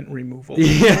enchantment removal.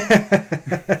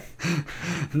 Yeah.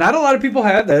 Not a lot of people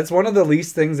have that. It's one of the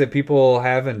least things that people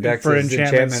have in decks. For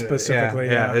enchantment specifically,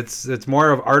 yeah. It's more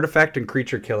of artifact and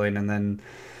creature killing, and then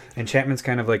enchantment's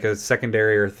kind of like a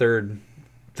secondary or third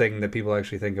thing that people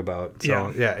actually think about.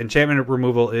 So, yeah, enchantment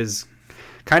removal is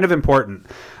kind of important.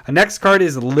 Next card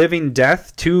is Living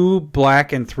Death, 2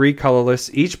 black and 3 colorless.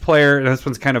 Each player, and this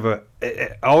one's kind of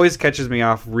it always catches me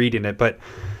off reading it, but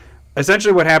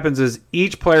essentially what happens is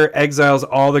each player exiles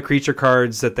all the creature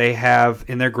cards that they have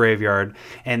in their graveyard,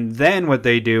 and then what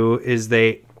they do is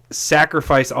they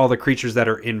sacrifice all the creatures that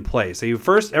are in play. So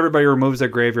everybody removes their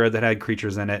graveyard that had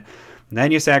creatures in it, and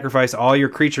then you sacrifice all your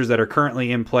creatures that are currently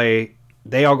in play.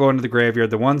 They all go into the graveyard.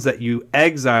 The ones that you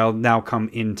exiled now come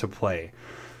into play.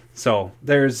 So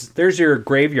there's your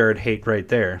graveyard hate right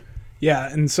there.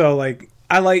 Yeah, and so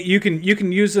you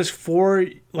can use this for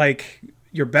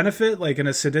your benefit, like in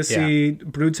a Sidisi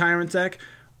Brood Tyrant deck,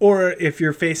 or if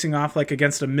you're facing off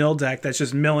against a mill deck that's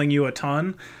just milling you a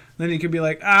ton, then you could be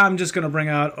like, I'm just going to bring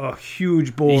out a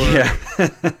huge board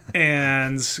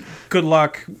and good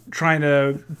luck trying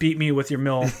to beat me with your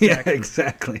mill deck. Yeah,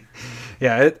 exactly.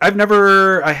 Yeah,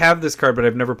 I have this card, but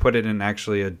I've never put it in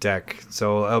actually a deck,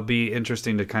 so it'll be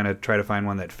interesting to kind of try to find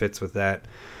one that fits with that.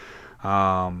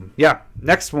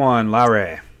 Next one,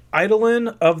 Laure. Eidolon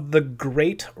of the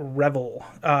Great Revel.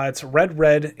 It's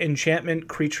red enchantment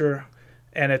creature,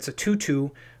 and it's a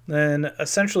 2/2. Then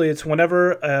essentially it's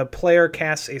whenever a player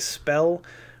casts a spell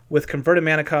with converted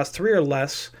mana cost 3 or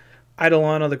less,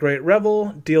 Eidolon of the Great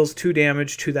Revel deals 2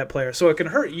 damage to that player. So it can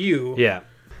hurt you. Yeah.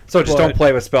 So just don't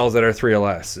play with spells that are 3 or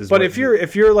less. But if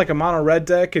you're like a mono red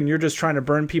deck and you're just trying to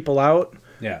burn people out,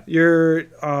 you're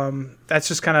that's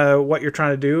just kind of what you're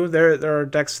trying to do. There are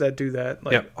decks that do that,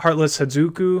 Heartless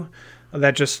Hadzuku,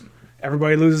 that just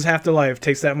everybody loses half their life,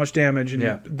 takes that much damage,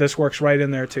 and this works right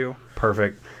in there too.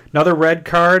 Perfect. Another red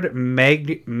card,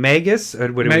 Magus.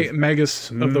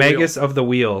 Magus of the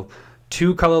Wheel.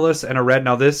 2 colorless and a red.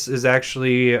 Now this is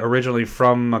actually originally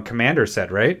from a Commander set,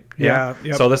 right? Yeah.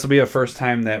 Yep. So this will be a first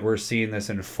time that we're seeing this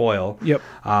in foil. Yep.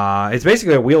 It's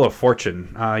basically a Wheel of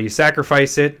Fortune. You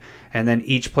sacrifice it, and then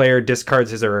each player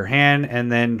discards his or her hand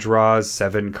and then draws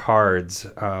 7 cards.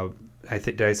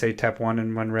 Did I say tap 1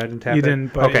 and 1 red and tap You it?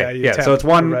 didn't, but okay. yeah, you So it's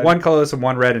one red. colorless and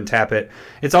 1 red and tap it.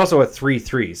 It's also a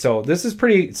 3/3. So this is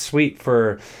pretty sweet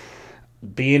for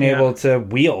being able to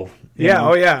wheel. you Yeah,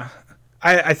 know? oh yeah.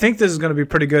 I think this is going to be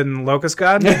pretty good in Locust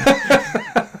God. What?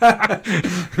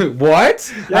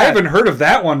 Yeah. I haven't heard of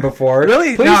that one before.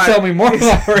 Really? Please No, tell me more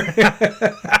about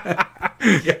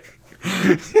it.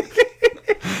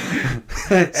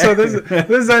 So this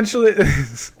essentially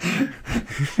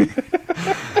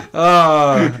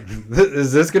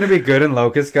Is this going to be good in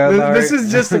Locust God, Larry? this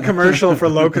is just a commercial for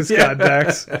Locust God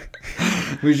decks.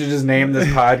 We should just name this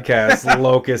podcast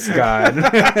Locust God.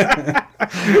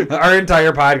 Our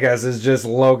entire podcast is just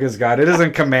Locust God. It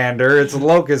isn't Commander, it's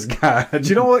Locust God. Do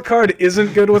you know what card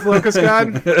isn't good with Locust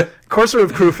God? Courser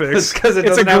of Krufix. It's 'cause it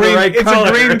doesn't have the right It's color.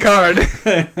 a green card.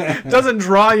 Doesn't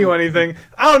draw you anything.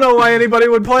 I don't know why anybody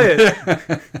would play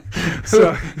it.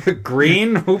 So,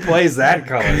 Green? Who plays that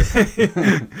color?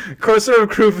 Courser of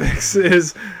Krufix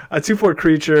is a 2/4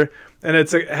 creature, and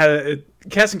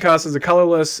casting cost is a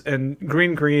colorless and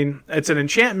green. It's an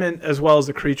enchantment as well as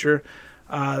a creature.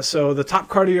 So the top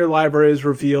card of your library is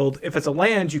revealed. If it's a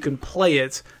land, you can play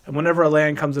it, and whenever a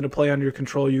land comes into play under your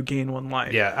control, you gain 1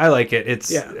 life. Yeah, I like it.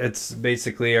 It's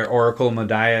basically an Oracle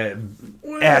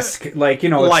Modiah-esque. Like,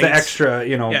 it's Light. the extra,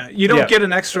 Yeah, you don't get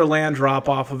an extra land drop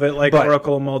off of it like But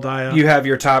Oracle of Moldiah. You have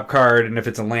your top card, and if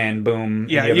it's a land, boom.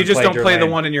 Yeah, and you just don't your play the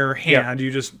land. one in your hand. You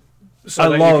just so I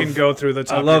that love- you can go through the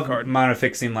top I of your love card.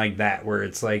 monofixing like that, where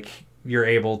it's like you're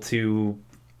able to,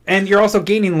 and you're also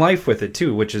gaining life with it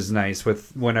too, which is nice.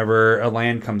 With whenever a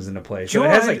land comes into play, so you it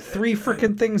know has why- like 3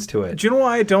 freaking things to it. Do you know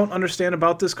why I don't understand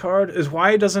about this card? Is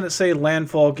why doesn't it say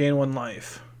landfall, gain 1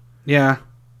 life? Yeah,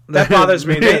 That bothers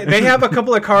me. They have a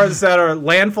couple of cards that are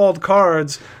landfall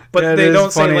cards, but That they is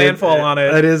don't funny. say landfall on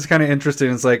it. That is kind of interesting.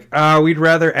 It's like, we'd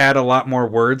rather add a lot more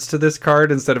words to this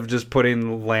card instead of just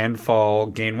putting landfall,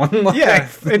 gain 1 life. Yeah,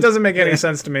 it doesn't make any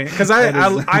sense to me because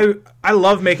I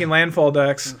love making landfall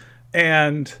decks,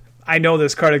 and I know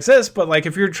this card exists. But like,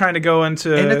 if you're trying to go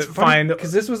into And it's find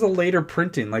because this was a later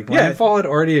printing. Like Yeah. landfall had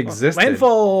already existed.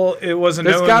 landfall, it was a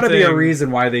There's known got to be a thing. reason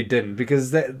why they didn't,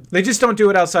 because They just don't do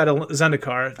it outside of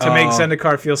Zendikar to make Oh.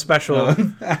 Zendikar feel special,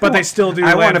 but they still do.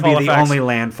 I want to be landfall the effects. only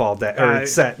landfall or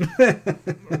set.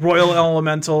 Royal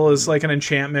Elemental is like an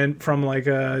enchantment from like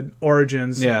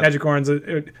Origins. Yeah. Magic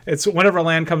Origins. It's whenever a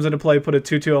land comes into play, put a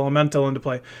 2/2 Elemental into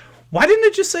play. Why didn't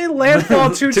it just say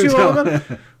landfall 2/2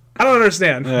 Elemental? I don't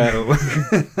understand.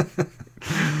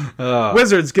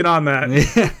 Wizards, get on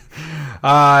that.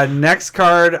 Next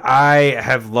card, I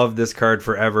have loved this card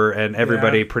forever, and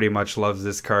everybody Yeah. pretty much loves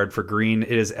this card for green.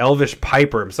 It is Elvish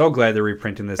Piper. I'm so glad they're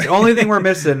reprinting this. The only thing we're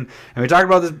missing, and we talked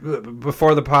about this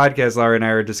before the podcast, Larry and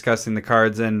I were discussing the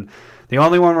cards, and the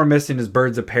only one we're missing is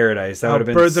Birds of Paradise. That would have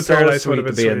been Birds of so Paradise sweet would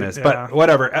have to been be in sweet, this. yeah. But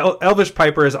whatever. Elvish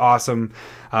Piper is awesome.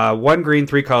 1 green,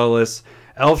 3 colorless.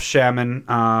 Elf Shaman,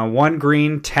 1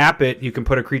 green, tap it. You can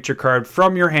put a creature card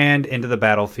from your hand into the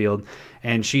battlefield,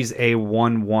 and she's a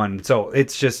 1/1. So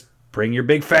it's just bring your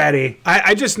big fatty.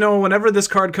 I just know whenever this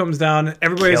card comes down,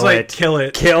 everybody's Kill like, it. kill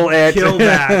it. Kill it. Kill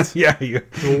that. Yeah,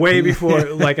 Way before,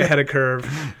 like, ahead of curve.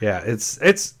 yeah.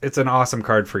 It's an awesome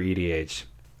card for EDH.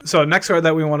 So next card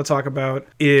that we want to talk about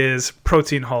is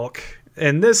Protein Hulk.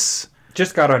 And this...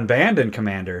 Just got unbanned in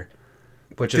Commander.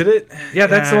 Which Did is, it? Yeah,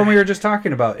 that's the one we were just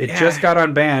talking about. It Yeah. just got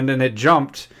unbanned, and it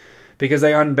jumped because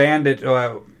they unbanned it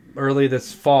early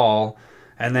this fall,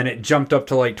 and then it jumped up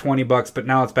to like $20, but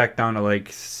now it's back down to like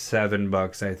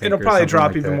 $7, I think. It'll or probably something drop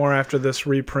like even that. more after this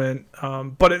reprint.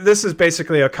 But this is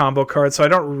basically a combo card, so I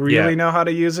don't really Yeah. know how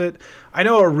to use it. I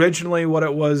know originally what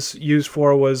it was used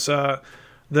for was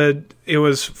it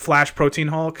was Flash Protein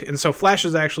Hulk, and so Flash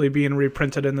is actually being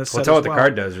reprinted in this Well, set tell as what the well.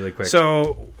 card does really quick.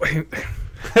 So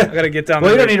I gotta get down.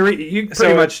 well, to you don't the- need to you pretty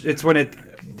So- much, it's when it...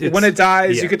 when it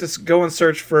dies, yeah. you get to go and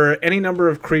search for any number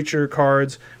of creature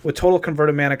cards with total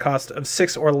converted mana cost of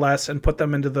 6 or less and put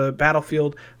them into the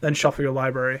battlefield, then shuffle your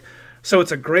library. So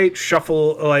it's a great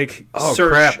shuffle, like, Oh,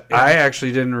 search. crap. I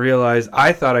actually didn't realize.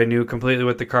 I thought I knew completely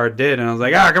what the card did, and I was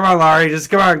like, come on, Laurie, just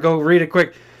come on, go read it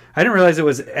quick. I didn't realize it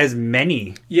was as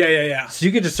many. Yeah. So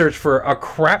you could just search for a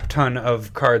crap ton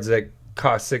of cards that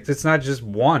cost 6. It's not just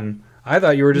one. I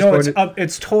thought you were just No, going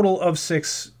it's total of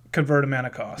 6 converted mana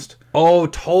cost. Oh,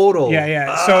 total.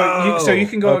 Yeah. Oh, So you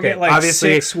can go and okay. get like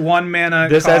Obviously, 6 1 mana.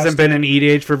 This cost. hasn't been in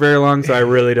EDH for very long, so I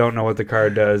really don't know what the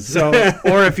card does. So,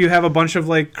 or if you have a bunch of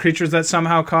like creatures that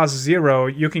somehow cost 0,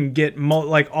 you can get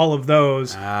like all of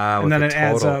those, and then it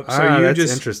adds up. So you that's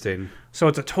just interesting. So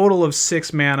it's a total of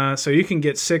 6 mana. So you can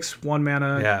get 6 1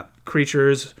 mana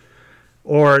creatures,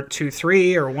 or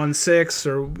 2/3, or 1/6,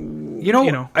 or You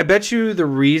know, I bet you the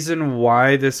reason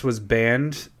why this was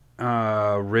banned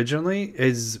originally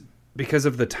is because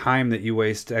of the time that you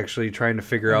waste actually trying to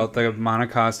figure out the mana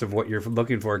cost of what you're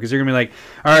looking for. Because you're going to be like,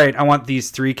 all right, I want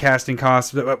these 3 casting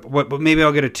costs, but maybe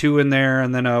I'll get a 2 in there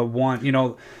and then a 1. You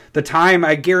know, the time,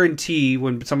 I guarantee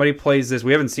when somebody plays this,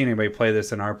 we haven't seen anybody play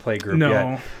this in our play group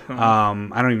yet. I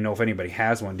don't even know if anybody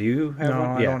has one. Do you have one?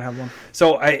 I don't have one.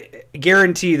 So I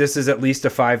guarantee this is at least a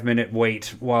 5-minute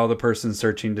wait while the person's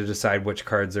searching to decide which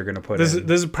cards they're going to put in.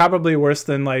 This is probably worse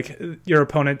than like your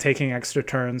opponent taking extra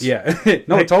turns. Yeah,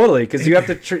 no, like, totally, because you have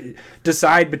to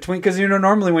decide between, because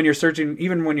normally when you're searching,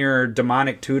 even when you're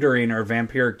demonic tutoring or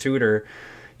vampiric tutor,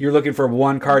 you're looking for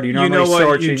one card. You know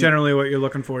what generally what you're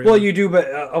looking for. Well, you do, but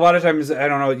a lot of times, I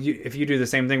don't know, if you do the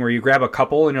same thing where you grab a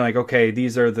couple and you're like, okay,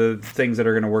 these are the things that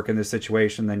are going to work in this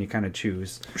situation, then you kind of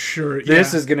choose. Sure.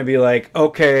 This is going to be like,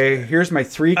 okay, here's my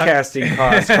 3 casting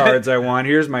cost cards I want.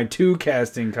 Here's my 2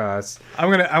 casting costs. I'm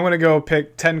gonna go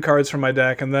pick 10 cards from my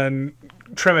deck and then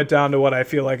trim it down to what I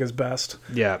feel like is best.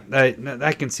 Yeah,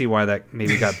 I can see why that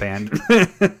maybe got banned.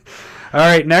 All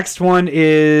right, next one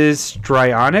is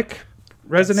Strionic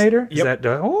Resonator. Is that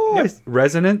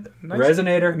resonant? Nice.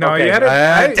 Resonator. No, okay. you had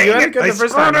it good the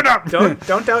first time.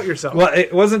 Don't doubt yourself. Well,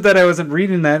 it wasn't that I wasn't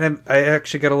reading that. I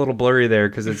actually got a little blurry there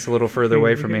because it's a little further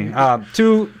away from me.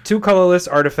 Two colorless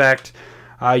artifact.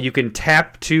 You can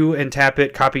tap 2 and tap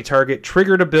it. Copy target.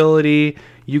 Triggered ability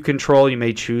you control. You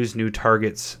may choose new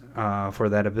targets for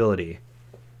that ability.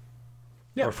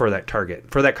 Yeah. Or for that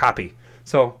target. For that copy.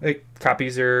 So it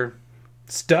copies your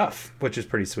stuff, which is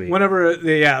pretty sweet. Whenever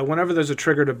there's a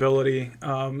triggered ability,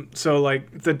 so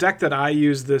like the deck that I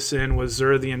used this in was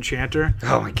Zur the Enchanter.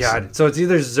 Oh my god! So it's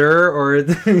either Zur or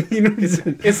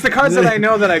it's the cards that I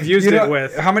know that I've used it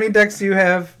with. How many decks do you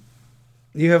have?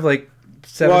 You have like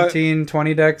 17,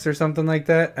 20 decks or something like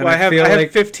that. And I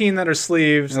have 15 that are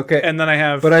sleeves. Okay, and then I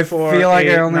have. But I 4, feel like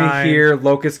 8, I only 9. hear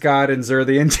Locust God and Zur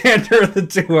the Enchanter are the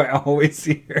 2 I always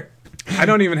hear. I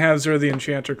don't even have Zur the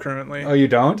Enchanter currently. Oh, you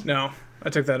don't? No. I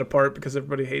took that apart because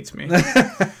everybody hates me.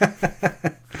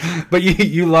 But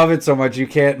you love it so much you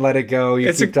can't let it go.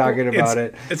 You keep talking about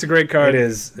it. It's a great card. It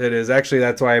is. Actually,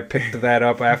 that's why I picked that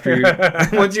up after you.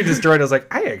 Once you destroyed it, I was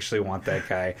like, I actually want that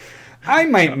guy. I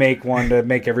might make one to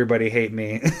make everybody hate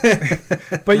me.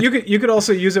 But you could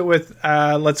also use it with,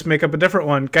 let's make up a different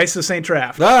one, Geist of St.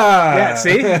 Traff. Ah! Yeah,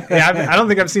 see? Yeah, I don't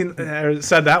think I've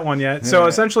said that one yet. So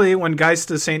essentially, when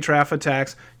Geist of St. Traff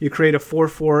attacks, you create a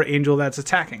 4/4 angel that's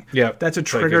attacking. Yep. That's a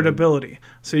triggered ability.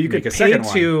 So you could pay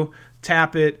 2,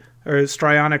 tap it, or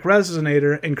Strionic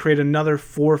Resonator, and create another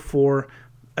 4/4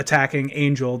 attacking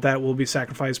angel that will be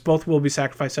sacrificed. Both will be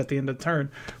sacrificed at the end of the turn.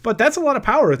 But that's a lot of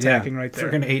power attacking right there.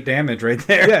 Freaking 8 damage right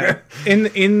there. Yeah,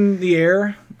 in the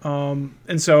air.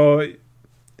 And so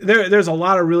there's a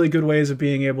lot of really good ways of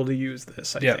being able to use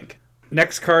this, I think.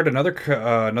 Next card,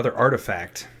 another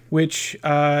artifact. Which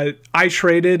I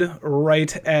traded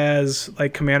right as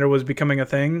like Commander was becoming a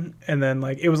thing, and then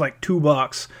like it was like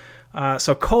 $2.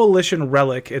 So Coalition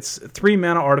Relic, it's 3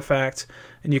 mana artifact,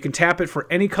 and you can tap it for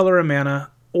any color of mana,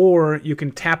 or you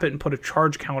can tap it and put a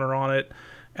charge counter on it.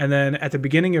 And then at the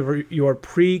beginning of your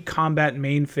pre-combat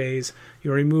main phase,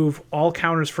 you remove all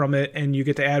counters from it, and you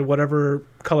get to add whatever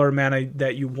color of mana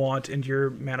that you want into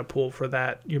your mana pool for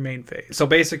your main phase. So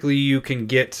basically you can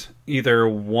get either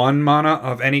 1 mana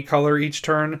of any color each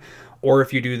turn, or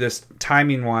if you do this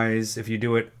timing-wise, if you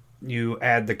do it, you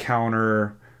add the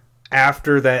counter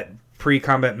after that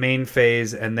pre-combat main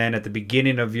phase, and then at the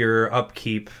beginning of your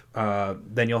upkeep,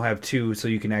 then you'll have 2, so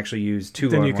you can actually use 2.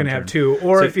 Then you can have 2,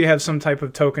 or if you have some type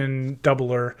of token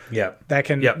doubler,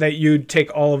 that you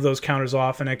take all of those counters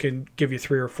off, and it can give you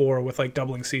 3 or 4 with like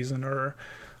doubling season or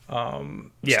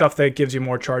stuff that gives you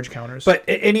more charge counters. But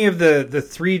any of the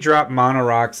 3-drop mono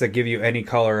rocks that give you any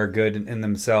color are good in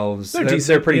themselves.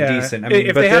 They're pretty decent. I mean,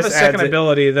 if they have a second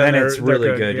ability, then it's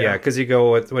really good. Yeah, because you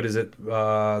go with, what is it?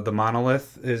 The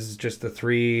Monolith is just the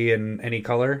 3 in any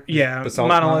color. Yeah,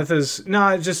 Monolith is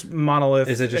it's just Monolith.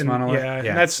 Is it just Monolith? Yeah,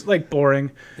 and that's like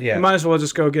boring. Yeah, you might as well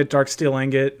just go get Dark Steel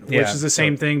Ingot, which is the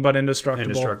same thing but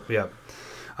indestructible. Yeah.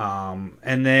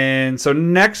 And then so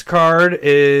next card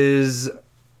is.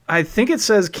 I think it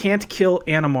says can't kill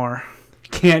Animar.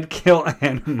 Can't kill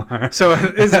Animar. So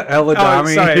is it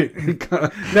Eladami? Sorry.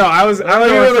 No, I was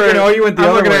looking. Oh, you went the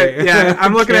other way.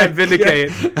 I'm looking at Vindicate.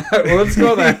 Well, let's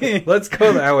go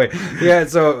that way. Yeah.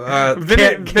 So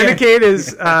Vindicate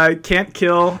is can't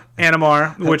kill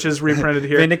Animar, which is reprinted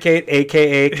here. Vindicate,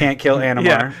 aka can't kill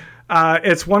Animar.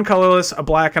 It's one colorless, a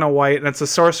black and a white, and it's a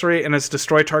sorcery, and it's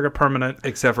destroy target permanent.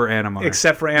 Except for Animar.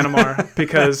 Except for Animar,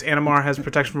 because Animar has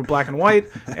protection from black and white,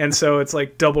 and so it's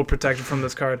like double protection from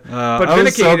this card. But I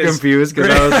was so confused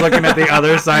because I was looking at the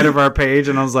other side of our page,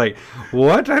 and I was like,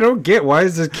 what? I don't get. Why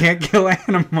is this can't kill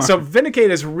Animar? So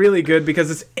Vindicate is really good because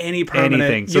it's any permanent.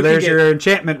 Anything. So there's your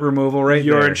enchantment removal right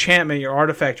there. Your enchantment, your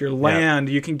artifact, your land.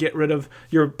 You can get rid of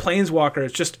your planeswalker.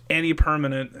 It's just any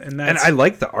permanent. And I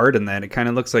like the art in that. It kind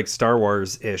of looks like Star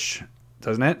Wars-ish.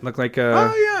 Doesn't it look like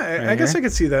Oh yeah, I guess I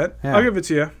could see that. Yeah. I'll give it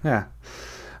to you. Yeah.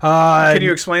 Can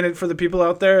you explain it for the people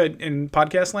out there in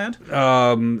podcast land?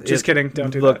 Just kidding. Don't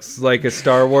do that. Looks like a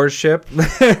Star Wars ship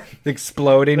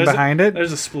exploding behind it.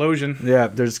 There's an explosion. Yeah,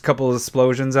 there's a couple of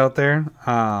explosions out there.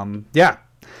 Yeah.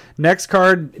 Next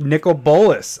card, Nicol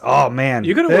Bolas. Oh man,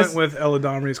 you could have went with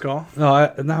Eladamri's Call.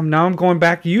 No, now I'm going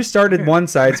back. You started one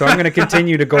side, so I'm going to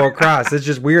continue to go across. It's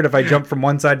just weird if I jump from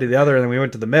one side to the other and then we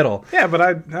went to the middle. Yeah, but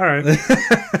all right.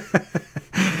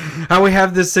 How we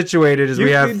have this situated is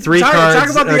we have three cards. Talk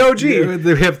about the OG.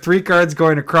 We have three cards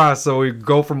going across, so we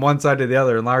go from one side to the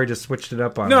other, and Larry just switched it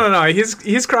up on us. No.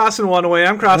 He's crossing one way.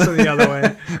 I'm crossing the other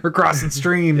way. We're crossing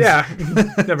streams. Yeah.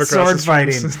 Never crossing sword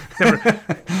fighting.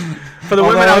 For the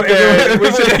women out there,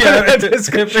 we should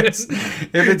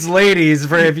if it's ladies,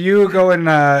 if you go and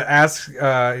ask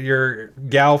your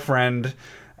gal friend,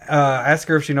 ask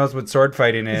her if she knows what sword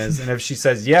fighting is, and if she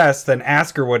says yes, then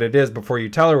ask her what it is before you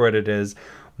tell her what it is.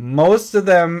 Most of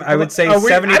them, I would say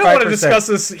 75%. I don't want to discuss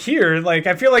this here. Like,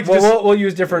 I feel like we'll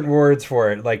use different words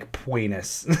for it, like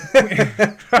poinus.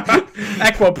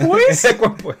 Equipoise?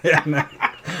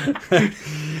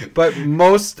 But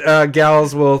most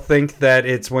gals will think that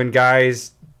it's when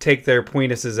guys take their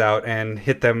penises out and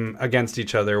hit them against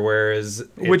each other, whereas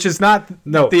which is not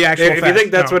the actual if you think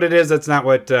that's what it is, that's not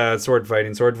what sword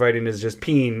fighting is. Just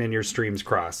peen and your streams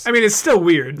cross. I mean, it's still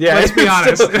weird. Yeah, let's be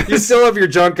honest. You still have your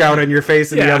junk out in your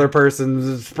face and the other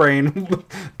person's spraying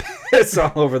piss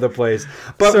all over the place,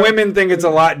 but women think it's a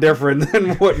lot different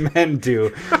than what men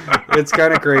do. It's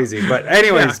kind of crazy. But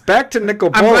anyways, back to Nicol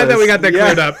Bolas. I'm glad that we got that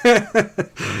cleared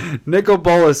up. Nicol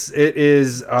Bolas, it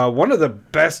is one of the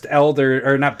best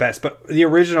not best, but the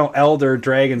original Elder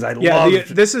Dragons. I love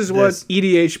this is what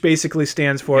EDH basically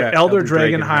stands for. Elder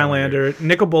Dragon Highlander.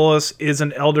 Nicol Bolas is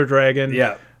an Elder Dragon.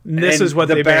 Yeah. This is what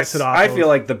they base it off I feel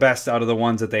like the best out of the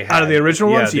ones that they had. Out of the original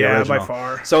ones? Yeah, by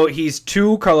far. So he's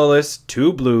 2 colorless,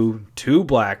 2 blue, 2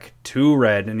 black, 2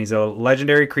 red, and he's a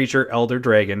legendary creature, Elder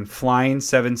Dragon, flying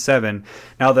 7/7.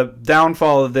 Now, the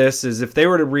downfall of this is if they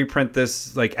were to reprint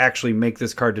this, like actually make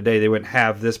this card today, they wouldn't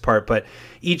have this part, but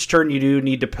each turn you do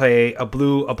need to play a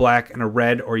blue, a black, and a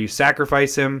red, or you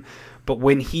sacrifice him. But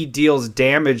when he deals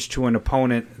damage to an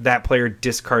opponent, that player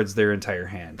discards their entire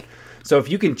hand. So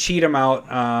if you can cheat him out,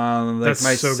 like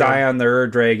my Scion the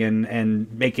Ur-Dragon,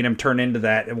 and making him turn into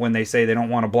that when they say they don't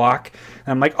want to block,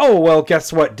 I'm like, oh, well,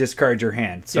 guess what? Discard your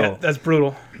hand. So yeah, that's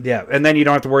brutal. Yeah, and then you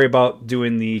don't have to worry about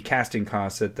doing the casting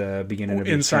costs at the beginning of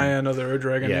each turn. In Scion of the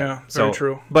Ur-Dragon, very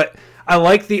true. But I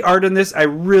like the art in this. I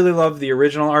really love the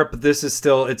original art, but this is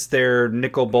still, it's their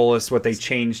Nicol Bolas, what they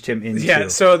changed him into. Yeah,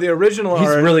 so the original art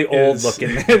he's really old looking.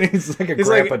 He's like a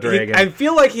grandpa dragon. I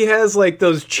feel like he has like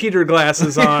those cheater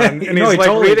glasses on, and he's like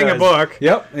totally reading a book.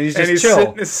 Yep, and he's just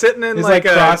chill. Sitting in like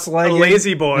a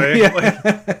lazy boy.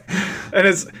 Yeah. And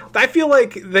I feel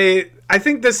like I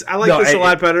think this. I like this a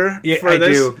lot better. Yeah, for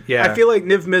this. Do. Yeah, I feel like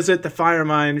Niv Mizzet, the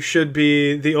Firemind, should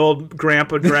be the old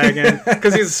grandpa dragon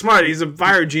because he's smart. He's a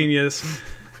fire genius,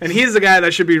 and he's the guy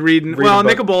that should be reading. Well,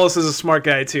 Nicol Bolas is a smart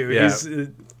guy too. Yeah. He's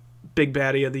a big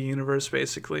baddie of the universe,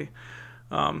 basically.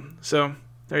 So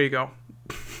there you go.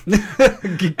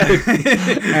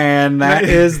 And that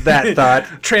is that thought.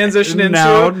 Transition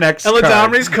into next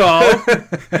Eladamri's Call,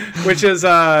 which is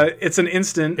it's an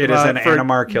instant. It is an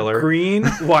Animar killer. Green,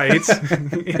 white.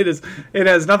 It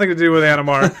has nothing to do with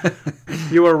Animar.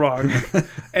 You are wrong.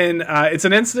 And it's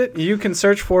an instant. You can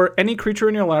search for any creature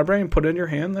in your library and put it in your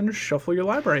hand, then shuffle your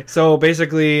library. So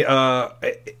basically, a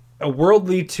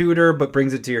worldly tutor, but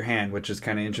brings it to your hand, which is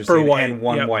kind of interesting. For white. And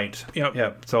one white.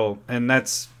 Yep. So, and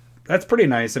that's pretty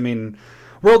nice. I mean,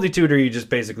 worldly tutor, you just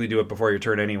basically do it before your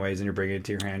turn anyways, and you're bringing it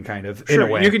to your hand, kind of, in a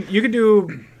way. You can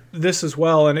do this as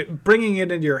well, and bringing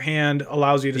it into your hand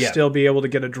allows you to still be able to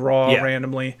get a draw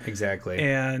randomly. Exactly.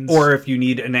 Or if you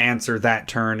need an answer that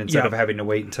turn instead of having to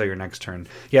wait until your next turn.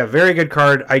 Yeah, very good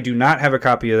card. I do not have a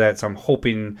copy of that, so I'm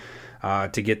hoping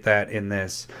to get that in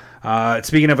this.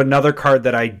 Speaking of another card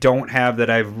that I don't have that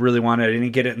I really wanted, I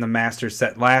didn't get it in the Master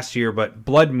set last year, but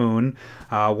Blood Moon,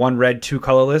 1 red, 2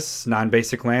 colorless,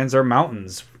 non-basic lands are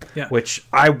mountains. Yeah. Which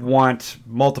I want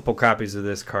multiple copies of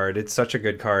this card. It's such a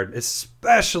good card,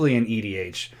 especially in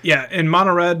EDH. Yeah, in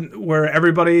mono red, where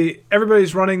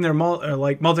everybody's running their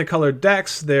multicolored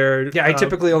decks. I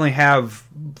typically only have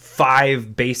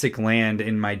 5 basic land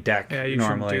in my deck. Yeah, you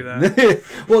normally. shouldn't do that.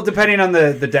 Well, depending on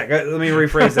the deck. Let me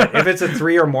rephrase that. If it's a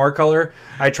 3 or more color,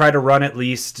 I try to run at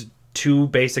least 2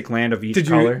 basic land of each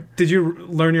color. Did you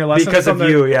learn your lesson? Because of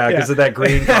you, because of that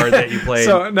green card that you played.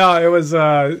 So, no, it was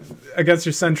against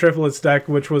your Sen Triplets deck,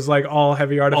 which was like all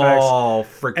heavy artifacts. All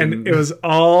freaking... And it was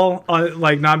all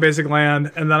like non-basic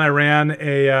land, and then I ran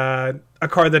a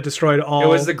card that destroyed all... It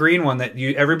was the green one that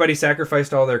everybody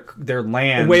sacrificed all their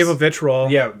lands. A Wave of Vitriol.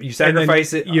 Yeah, you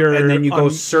sacrifice it, and then you go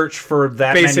search for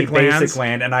that many basic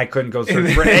land, and I couldn't go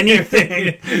search for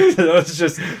anything. So it was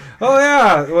just, oh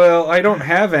yeah, well, I don't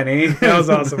have any. That was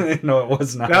awesome. No, it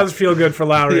was not. That was feel good for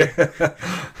Lowry. Yeah.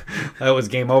 That was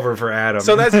game over for Adam.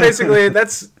 So that's basically,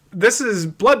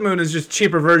 Blood Moon is just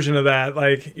cheaper version of that.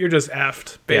 Like, you're just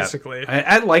effed, basically. Yeah.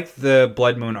 I like the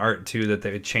Blood Moon art, too, that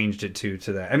they changed it to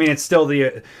that. I mean, it's still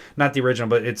not the original,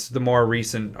 but it's the more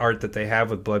recent art that they have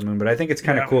with Blood Moon. But I think it's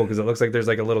kind of cool because it looks like there's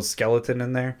like a little skeleton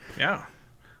in there. Yeah.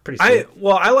 Pretty sweet.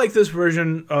 I like this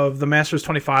version of the Masters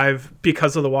 25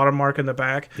 because of the watermark in the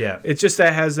back. Yeah. It's just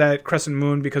that it has that crescent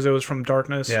moon because it was from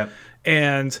Darkness. Yeah.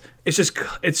 And it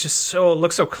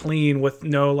looks so clean with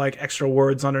no like extra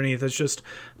words underneath. It's just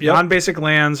non-basic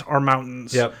lands are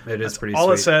mountains. Yep, it is pretty all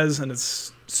sweet. it says, and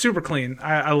it's super clean.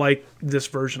 I like this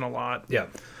version a lot. Yeah.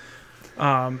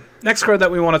 Next card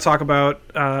that we want to talk about,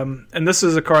 and this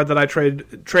is a card that I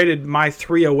traded my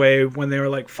 3 away when they were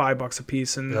like $5 a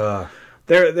piece, and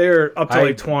they're up to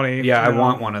like 20. Yeah, I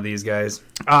want one of these guys.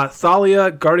 Thalia,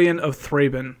 Guardian of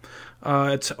Thraben.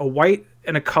 It's a white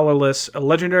and a colorless, a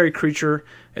legendary creature.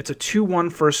 It's a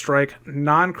 2/1 first strike.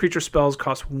 Non-creature spells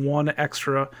cost 1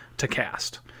 extra to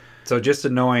cast. So just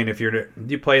annoying if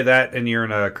you play that and you're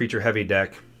in a creature heavy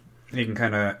deck, you can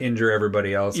kind of injure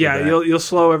everybody else. Yeah, with that. you'll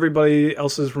slow everybody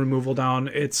else's removal down.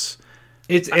 It's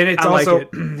also like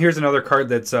it. Here's another card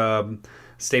that's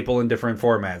staple in different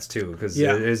formats too, because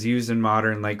it is used in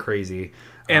Modern like crazy.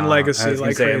 And Legacy,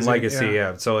 and Legacy,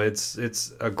 yeah. So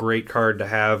it's a great card to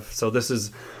have. So this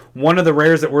is one of the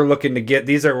rares that we're looking to get.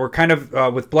 We're kind of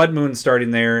with Blood Moon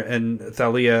starting there, and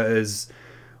Thalia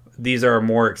these are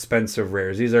more expensive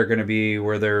rares. These are going to be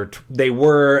where they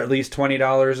were at least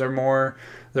 $20 or more.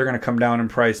 They're going to come down in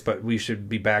price, but we should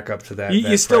be back up to that.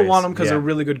 You still price. want them because they're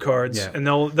really good cards, and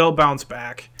they'll bounce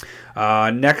back.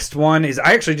 Next one is,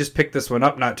 I actually just picked this one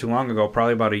up not too long ago,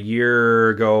 probably about a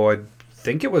year ago. I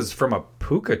think it was from a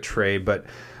Puka trade, but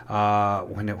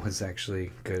when it was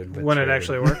actually good. When it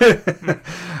actually worked.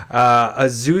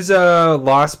 Azusa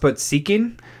Lost But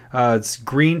Seeking. It's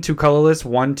green, 2 colorless,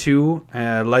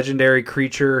 1/2, legendary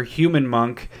creature, human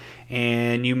monk,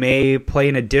 and you may play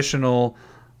an additional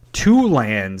 2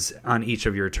 lands on each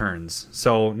of your turns.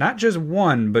 So not just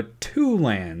 1, but 2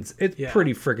 lands. It's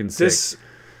pretty freaking sick.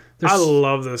 I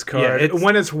love this card. Yeah,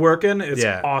 when it's working, it's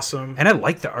awesome. And I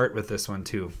like the art with this one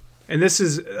too. And this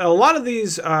is a lot of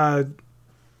these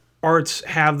arts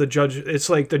have the Judge. It's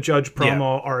like the Judge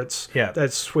promo arts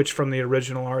that switch from the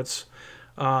original arts.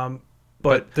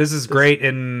 But this is great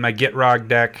in my Gitrog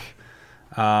deck.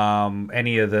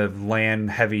 Any of the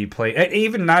land heavy play,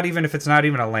 not even if it's not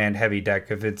even a land heavy deck.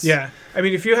 If it's I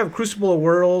mean, if you have Crucible of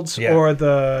Worlds or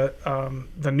the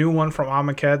new one from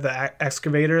Amonkhet, the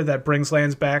Excavator that brings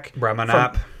lands back,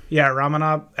 Ramanop.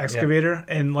 Ramanop Excavator,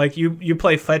 and like you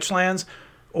play fetch lands.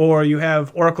 Or you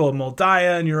have Oracle of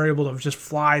Moldiah, and you're able to just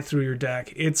fly through your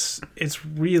deck. It's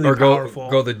really powerful.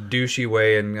 Go the douchey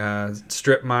way and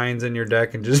strip mines in your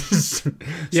deck and just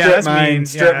strip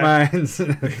mines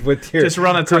with your just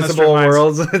run a ton Crucible of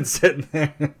Worlds and sitting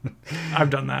there. I've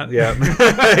done that. Yeah,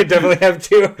 I definitely have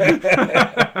too.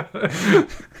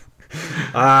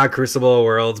 Crucible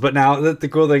Worlds. But now the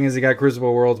cool thing is you got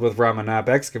Crucible Worlds with Ramanop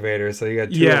Excavator, so you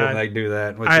got 2 of them that do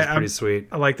that, which is pretty sweet.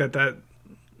 I like that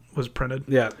was printed.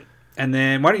 Yeah. And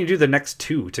then why don't you do the next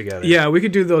 2 together? Yeah, we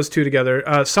could do those 2 together.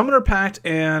 Summoner Pact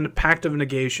and Pact of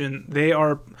Negation. They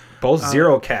are both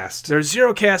 0 cast. They're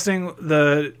 0 casting.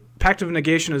 The Pact of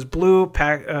Negation is blue.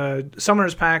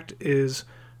 Summoner's Pact is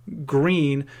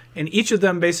green, and each of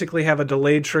them basically have a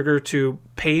delayed trigger to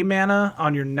pay mana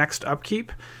on your next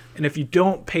upkeep. and if you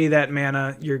don't pay that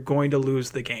mana, you're going to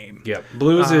lose the game. Yep.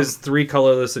 Blues is 3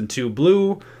 colorless and 2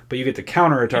 blue, but you get to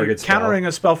counter a target spell. Countering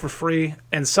a spell for free,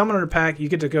 and summon in a pack, you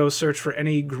get to go search for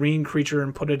any green creature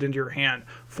and put it into your hand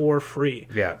for free.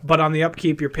 Yeah. But on the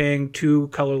upkeep, you're paying 2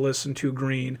 colorless and 2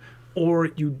 green, or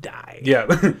you die. Yeah,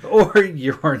 or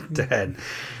you're dead.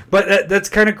 But that's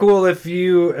kind of cool if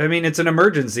you... I mean, it's an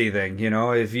emergency thing, you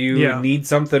know? If you need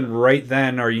something right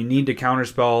then, or you need to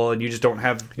counterspell and you just don't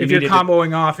have... If you're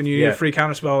comboing off and you need Yeah. a free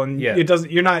counterspell, and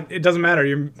it doesn't matter.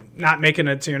 You're not making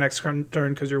it to your next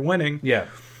turn because you're winning. Yeah.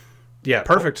 Yeah.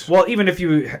 Perfect. Well, even if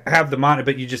you have the mana,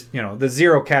 but you just, the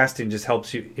 0 casting just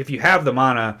helps you. If you have the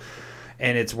mana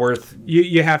and it's worth...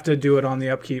 You have to do it on the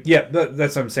upkeep. Yeah,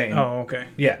 that's what I'm saying. Oh, okay.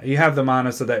 Yeah, you have the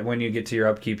mana so that when you get to your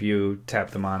upkeep, you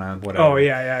tap the mana, whatever. Oh,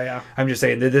 yeah. I'm just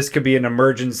saying that this could be an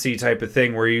emergency type of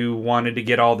thing where you wanted to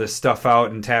get all this stuff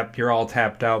out and you're all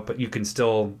tapped out, but you can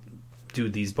still do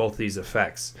both these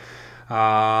effects.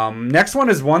 Next one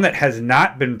is one that has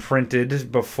not been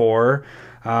printed before.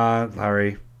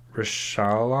 Larry,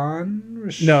 Rishadan?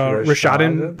 No,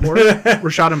 Rishadan Port.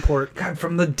 Rishadan Port. God,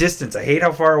 from the distance, I hate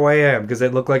how far away I am because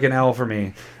it looked like an L for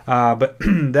me. But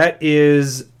that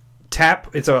is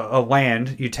tap. It's a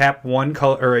land. You tap one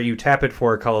color, or you tap it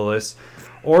for a colorless,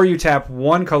 or you tap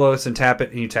one colorless and tap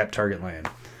it, and you tap target land.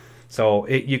 So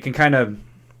you can kind of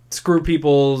screw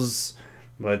people's,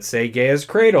 let's say, Gaia's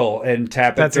Cradle and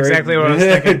tap it. That's exactly what I was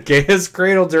thinking. Gaia's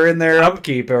Cradle during their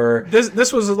upkeep, or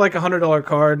this was like $100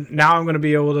 card. Now I'm going to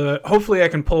be able to. Hopefully, I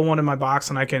can pull one in my box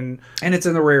and and it's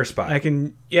in the rare spot. I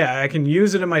can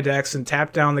use it in my decks and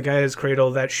tap down the Gaia's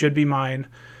Cradle. That should be mine.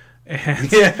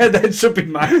 And yeah, that should be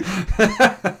mine.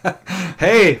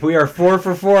 Hey, we are 4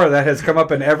 for 4. That has come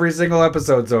up in every single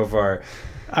episode so far.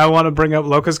 I want to bring up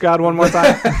Locust God one more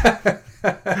time.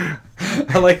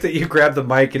 I like that you grabbed the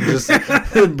mic and just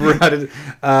brought it.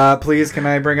 Please, can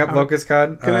I bring up Locust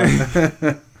God? We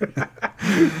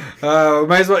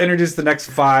might as well introduce the next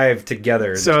 5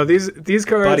 together. So these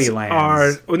cards Buddy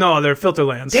lands. they're filter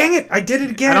lands. Dang it! I did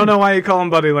it again. I don't know why you call them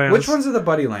buddy lands. Which ones are the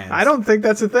buddy lands? I don't think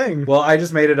that's a thing. Well, I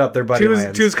just made it up. They're buddy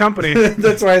lands. Two's company.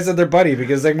 That's why I said they're buddy,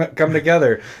 because they come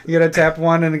together. You gotta tap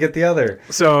one and get the other.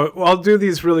 So I'll do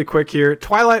these really quick here.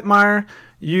 Twilight Mire,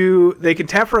 they can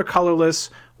tap for a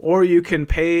colorless, or you can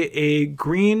pay a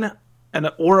green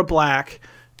or a black,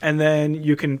 and then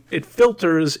it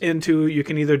filters into, you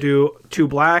can either do 2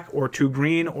 black or 2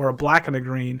 green or a black and a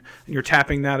green, and you're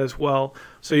tapping that as well.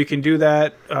 So you can do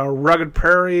that. Rugged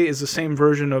Prairie is the same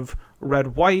version of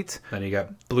red white. Then you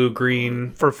got blue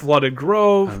green for Flooded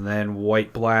Grove, and then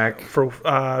white black for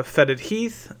Fetid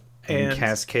Heath. And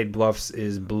Cascade Bluffs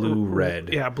is blue red.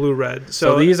 Yeah, blue red.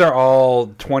 So these are all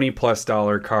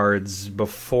 $20+ cards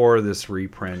before this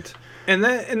reprint. And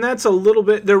that's a little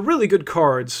bit. They're really good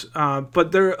cards,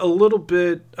 but they're a little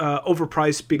bit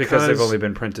overpriced because they've only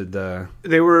been printed.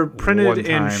 They were printed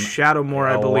in Shadowmoor,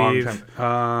 I believe.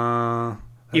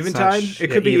 Eventide. It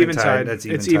could be Eventide. That's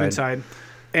Eventide. It's Eventide.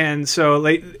 And so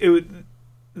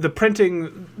the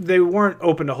printing, they weren't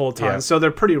open a whole ton, so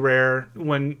they're pretty rare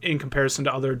when in comparison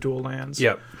to other dual lands.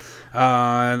 Yep.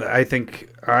 I think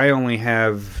I only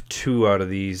have 2 out of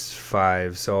these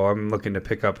 5, so I'm looking to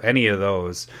pick up any of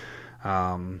those.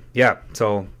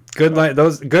 So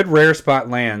those good rare spot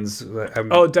lands.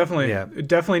 Definitely. Yeah. It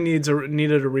definitely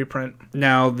needed a reprint.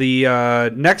 Now the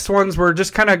next ones were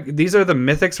just kind of, these are the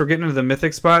mythics. We're getting into the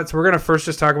mythic spots. We're gonna first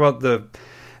just talk about the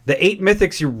 8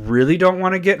 mythics you really don't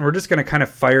want to get, and we're just going to kind of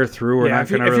fire through. If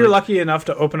you're lucky enough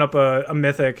to open up a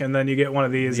mythic and then you get one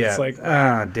of these, it's like...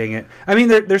 dang it. I mean,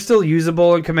 they're still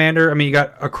usable in Commander. I mean, you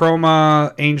got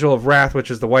Akroma, Angel of Wrath,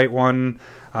 which is the white one,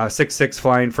 6/6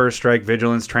 flying, first strike,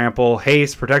 vigilance, trample,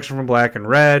 haste, protection from black and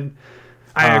red.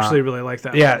 I actually really like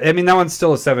that. Yeah, I mean, that one's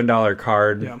still a $7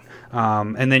 card. Yeah.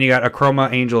 And then you got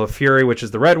Akroma, Angel of Fury, which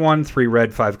is the red one, 3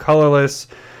 red, 5 colorless.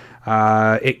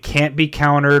 It can't be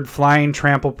countered. Flying,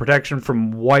 trample, protection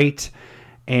from white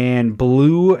and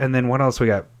blue. And then what else we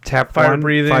got? Tap fire one,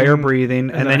 breathing, fire breathing,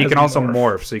 and then you can also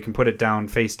morph. So you can put it down,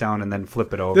 face down, and then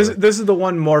flip it over. This is the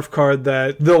one morph card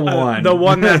that the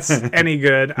one that's any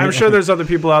good. I'm sure there's other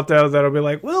people out there that'll be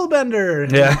like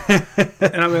Willbender. Yeah,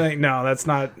 and I'll be like, no, that's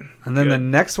not. And then good. The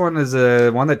next one is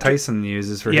one that Tyson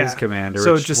uses for his commander.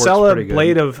 So Gisela,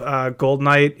 Blade of of Gold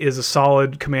Knight, is a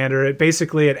solid commander. It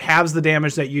halves the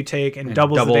damage that you take and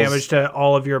doubles the damage to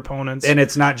all of your opponents. And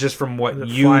it's not just from what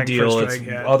you deal.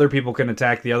 Other people can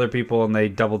attack the other people, and they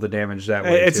double the damage that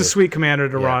way. It's a sweet commander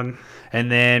to run.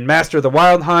 And then Master of the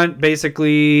Wild Hunt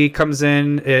basically comes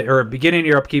in, or beginning of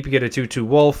your upkeep, you get a 2/2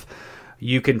 wolf.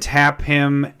 You can tap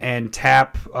him and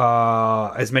tap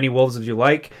as many wolves as you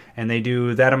like, and they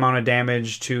do that amount of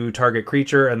damage to target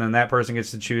creature, and then that person gets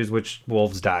to choose which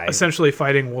wolves die. Essentially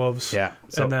fighting wolves. Yeah.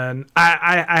 So, And then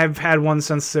I've had one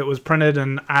since it was printed,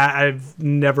 and I've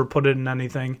never put it in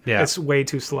anything. Yeah. It's way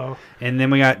too slow. and then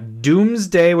we got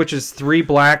Doomsday, which is 3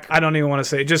 black. I don't even want to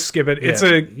say it. Just skip it. Yeah. It's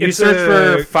a You search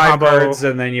for 5 combo. cards,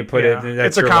 and then you put Yeah. it. That's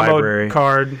it's a your combo library.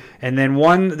 card. And then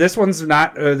this one's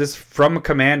not this from a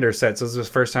commander set, so this is the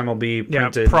first time it'll be Yeah,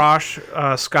 printed. Prosh,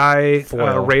 Sky,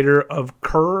 Foil. Raider of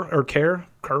Kerr.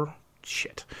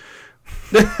 Shit.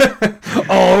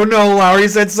 Oh no, Lowry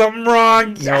said something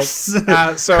wrong. Yes.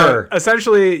 So Kerr.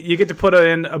 essentially, you get to put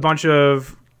in a bunch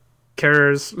of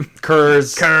Kerrs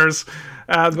Kurz. that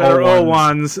are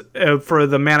O1s. O1s for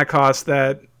the mana cost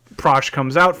that Prosh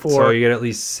comes out for. So you get at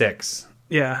least 6.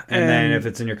 Yeah, And then if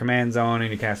it's in your command zone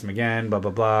and you cast him again, blah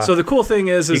blah blah. so the cool thing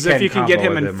is You if can you can get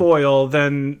combo him in with him. foil,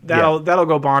 then that'll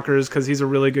go bonkers because he's a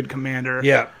really good commander.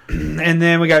 yeah, and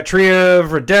then we got Tree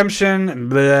of Redemption.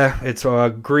 Bleh. It's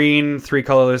a green 3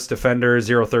 colorless defender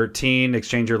 0/13.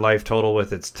 Exchange your life total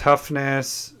with its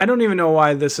toughness. I don't even know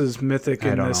why this is mythic I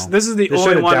in don't this. know. This is the They only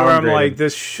should've one where I'm downgraded. like,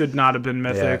 this should not have been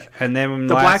Yeah. mythic. And then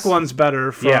The black one's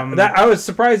better. From I was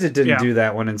surprised it didn't Yeah. do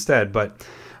that one instead, but.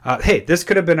 Hey, this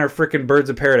could have been our freaking Birds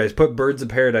of Paradise. Put Birds of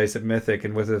Paradise at Mythic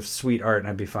and with a sweet art, and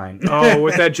I'd be fine. Oh,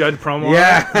 with that Judd promo,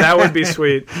 Yeah. that would be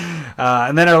sweet.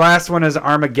 And then our last one is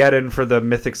Armageddon for the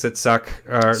Mythics that suck.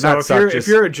 So if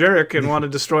you're a jerk and want to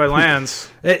destroy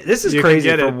lands, This is you can crazy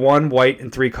get for it. 1 white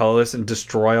and 3 colorless and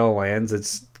destroy all lands.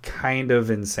 It's kind of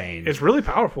insane. it's really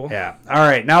powerful. Yeah. All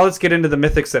right, now let's get into the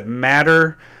Mythics that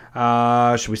matter.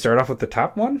 Should we start off with the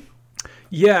top one?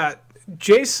 Yeah,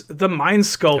 Jace the Mind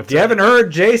Sculptor. If you haven't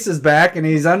heard, Jace is back and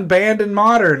he's unbanned in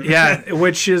Modern. Yeah,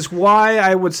 which is why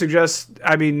I would suggest,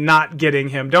 not getting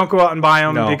him. Don't go out and buy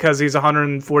him No. because he's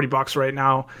 $140 right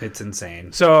now. It's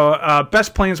insane. So,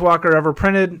 best Planeswalker ever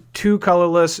printed, 2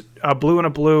 colorless, a blue and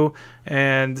a blue,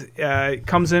 and it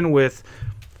comes in with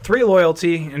 3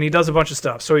 loyalty, and he does a bunch of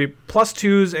stuff. So he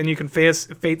 +2s, and you can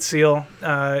Fate Seal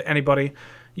anybody.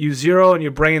 You 0 and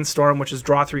you Brainstorm, which is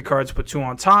draw 3 cards, put 2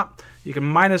 on top. You can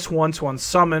 -1 to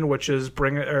unsummon, which is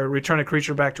return a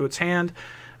creature back to its hand.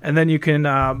 And then you can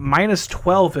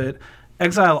 -12 it,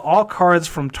 exile all cards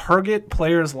from target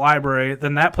player's library.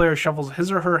 Then that player shuffles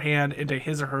his or her hand into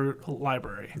his or her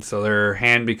library. So their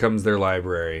hand becomes their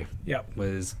library. Yep.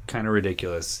 Was kind of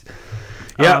ridiculous.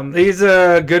 Yeah, Um, he's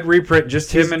a good reprint.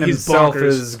 Just him and he's himself bonkers.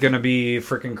 is going to be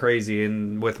freaking crazy.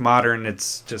 And with Modern,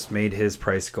 it's just made his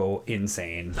price go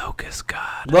insane. Locust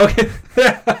God. Look,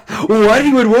 what?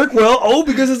 He would work well? Oh,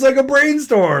 because it's like a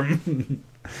brainstorm.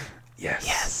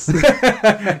 Yes.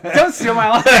 Don't steal my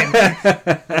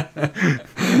line.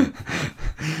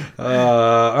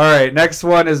 All right, next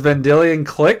one is Vendilion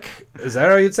Click. Is that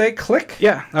how you'd say? Click?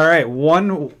 Yeah. All right,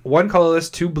 one colorless,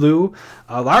 2 blue.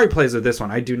 Lowry plays with this one.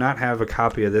 I do not have a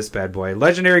copy of this bad boy.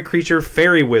 Legendary creature,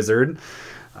 Fairy Wizard.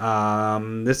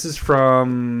 This is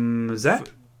from... Is that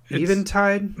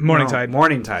Eventide? Morningtide. No,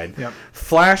 Morningtide. Yep.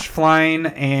 Flash, flying,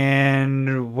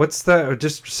 and what's the...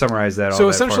 Just summarize that. So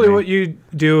essentially what you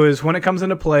do is when it comes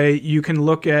into play, you can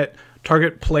look at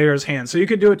target player's hand. So you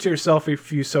can do it to yourself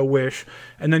if you so wish.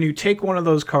 And then you take one of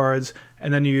those cards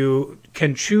and then you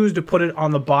can choose to put it on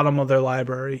the bottom of their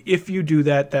library. If you do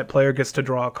that, that player gets to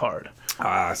draw a card. So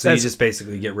you That's- just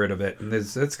basically get rid of it. And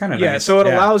it's kind of Yeah, nice. so it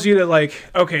allows you to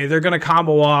okay, they're going to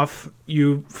combo off.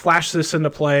 You flash this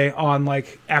into play on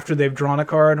after they've drawn a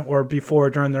card or before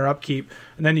during their upkeep.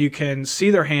 And then you can see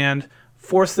their hand,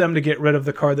 force them to get rid of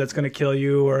the card that's going to kill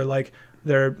you or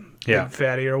they're Yeah. big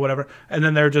fatty or whatever. And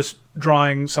then they're just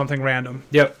drawing something random.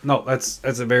 Yep. No, that's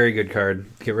a very good card.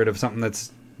 Get rid of something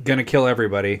that's gonna kill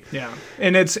everybody. Yeah.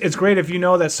 And it's great if you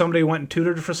know that somebody went and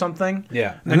tutored for something.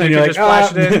 Yeah. And then you can just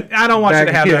flash it in. I don't want you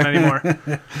to have them anymore.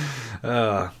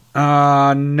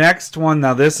 Next one.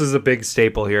 Now this is a big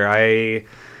staple here. I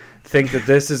think that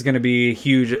this is going to be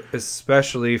huge,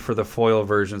 especially for the foil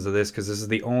versions of this, because this is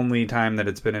the only time that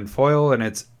it's been in foil, and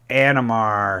it's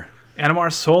Animar.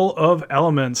 Animar Soul of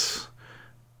Elements.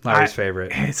 Larry's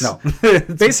favorite. No.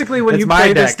 Basically, when It's you my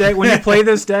play this deck. deck, when you play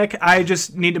this deck, I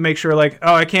just need to make sure,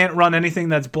 I can't run anything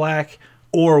that's black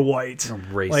or white.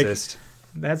 Racist.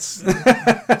 That's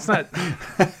not.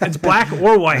 It's black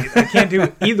or white. I can't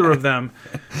do either of them.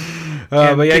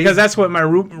 But yeah, because that's what my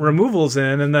removal's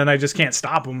in, and then I just can't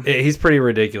stop them. he's pretty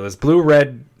ridiculous. Blue,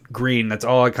 red, green. That's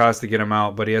all it costs to get him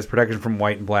out. But he has protection from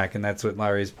white and black, and that's what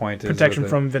Larry's point is. Protection with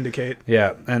it. from Vindicate.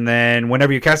 Yeah, and then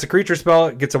whenever you cast a creature spell,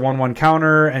 it gets a 1/1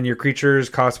 counter, and your creatures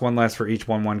cost 1 less for each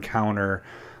 1/1 counter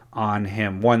on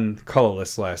him. One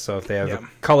colorless less. So if they have Yeah.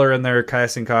 a color in their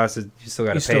casting cost, you still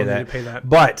got to still pay need that. to pay that.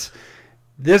 But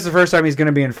this is the first time he's going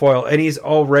to be in foil, and he's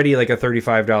already like a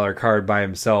 $35 card by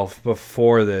himself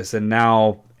before this, and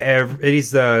now he's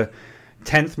the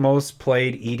 10th most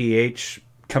played EDH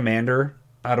commander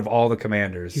out of all the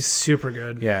commanders. He's super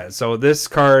good. Yeah, so this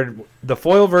card, the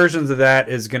foil versions of that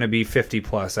is going to be 50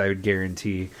 plus, I would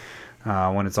guarantee,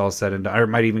 when it's all said and done. Or it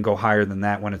might even go higher than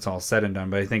that when it's all said and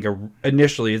done, but I think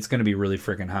initially it's going to be really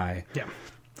freaking high. Yeah.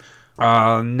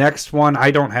 Next one,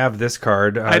 I don't have this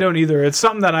card. I don't either. It's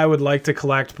something that I would like to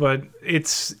collect, but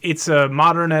it's a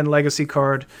modern and legacy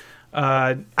card.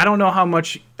 I don't know how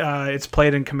much it's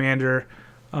played in Commander,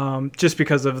 just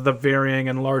because of the varying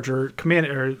and larger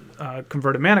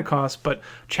converted mana costs. But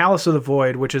Chalice of the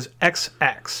Void, which is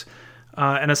XX,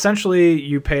 and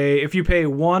essentially if you pay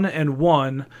 1 and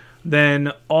 1,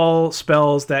 then all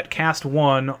spells that cast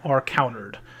 1 are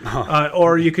countered.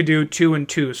 Or you could do 2 and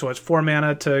 2, so it's 4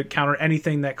 mana to counter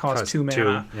anything that costs 2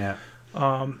 mana. Yeah.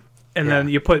 And then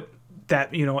you put that,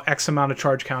 X amount of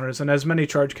charge counters, and as many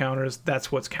charge counters,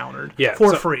 that's what's countered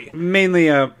for free.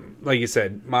 Mainly, like you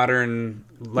said, modern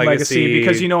legacy,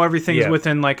 because everything's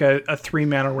within like a 3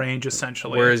 mana range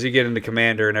essentially. Whereas you get into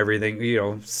Commander and everything,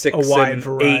 6 a wide and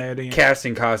variety. 8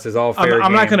 casting cost is all fair.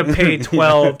 I'm not going to pay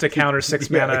 12 to counter 6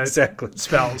 mana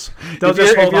spells. They'll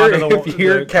just hold on to the. If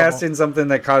you're casting something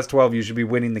that costs 12, you should be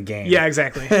winning the game. Yeah,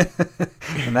 exactly.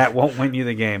 And that won't win you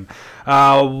the game.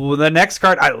 The next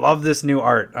card, I love this new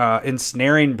art.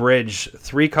 Ensnaring Bridge,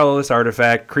 3 colorless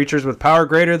artifact. Creatures with power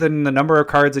greater than the number of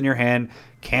cards in your hand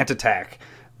can't attack.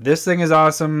 This thing is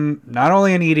awesome, not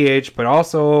only in EDH, but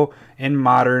also in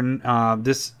Modern. I'm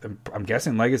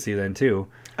guessing Legacy then, too.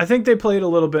 I think they played a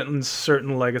little bit in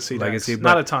certain Legacy decks.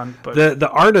 Not a ton. But the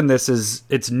art in this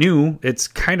it's new. It's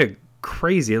kind of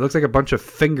crazy. It looks like a bunch of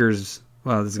fingers.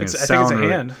 Well, this is going to sound... I think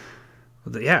it's a hand.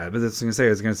 Yeah, but that's what I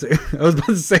was going to say. I was about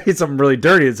to say something really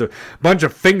dirty. It's a bunch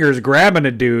of fingers grabbing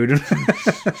a dude.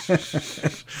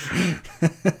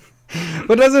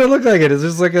 But doesn't it look like it? It's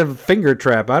just like a finger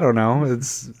trap. I don't know.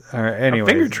 It's all right.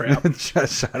 Anyway, finger trap.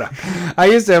 Shut up. I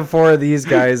used to have 4 of these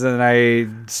guys, and I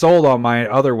sold all my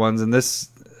other ones. And this,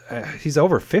 he's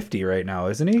over 50 right now,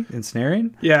 isn't he?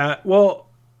 Ensnaring. Yeah. Well.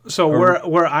 So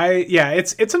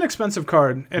it's an expensive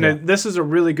card, and this is a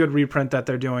really good reprint that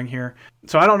they're doing here.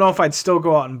 So I don't know if I'd still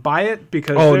go out and buy it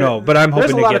because but I'm hoping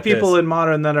there's a lot of get people this. in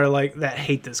Modern that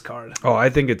hate this card. Oh, I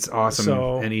think it's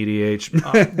awesome in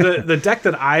EDH. The deck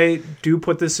that I do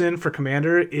put this in for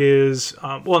Commander is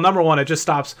number one, it just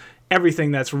stops everything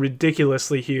that's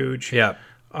ridiculously huge. Yeah.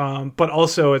 But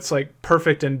also it's like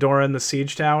perfect in Doran the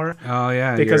Siege Tower. Oh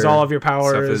yeah, because all of your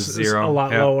power is zero. a lot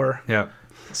lower. Yeah.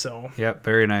 So. Yep,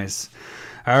 very nice.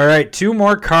 All right, 2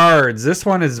 more cards. This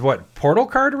one is what, Portal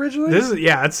card originally?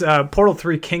 It's Portal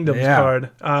 3 Kingdoms card.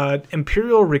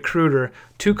 Imperial Recruiter,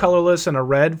 2 colorless and a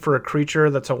red for a creature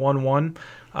that's a 1/1.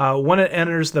 When it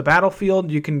enters the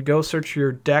battlefield, you can go search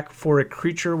your deck for a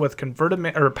creature with converted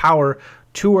power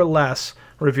 2 or less,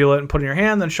 reveal it and put it in your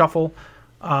hand, then shuffle.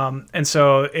 And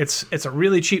so it's a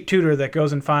really cheap tutor that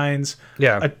goes and finds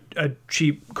a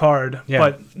cheap card,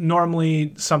 but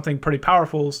normally something pretty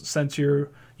powerful since you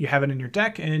have it in your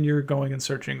deck and you're going and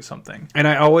searching something. And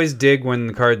I always dig when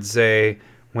the cards say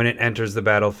when it enters the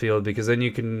battlefield, because then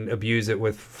you can abuse it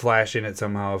with flashing it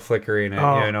somehow, flickering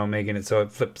it, making it so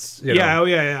it flips.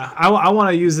 Yeah. I want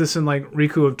to use this in like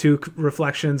Riku of 2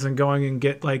 reflections and going and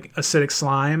get like acidic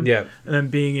slime, and then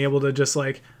being able to just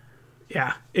like.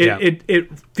 It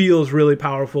feels really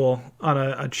powerful on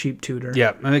a cheap tutor.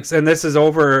 Yeah, and this is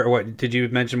over. What did you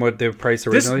mention? What the price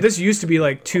originally? This used to be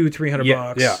like $200-$300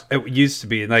 bucks. Yeah, it used to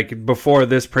be like before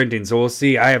this printing. So we'll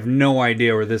see. I have no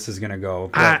idea where this is gonna go.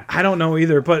 I don't know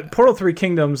either. But Portal 3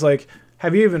 Kingdoms, like.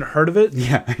 Have you even heard of it?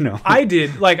 Yeah, I know. I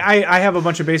did. Like, I have a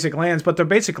bunch of basic lands, but their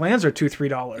basic lands are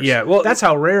 $2-$3. Yeah, well, that's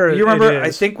how rare it is. You remember,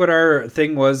 I think what our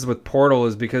thing was with Portal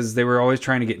is because they were always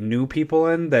trying to get new people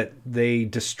in, that they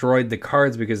destroyed the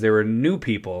cards because they were new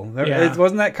people. Yeah.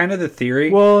 Wasn't that kind of the theory?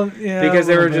 Well, yeah. Because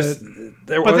they were just...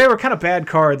 they were kind of bad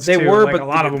cards, They too. were, like, but a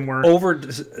lot of them were.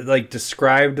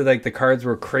 Described, like, the cards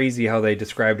were crazy how they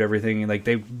described everything. Like,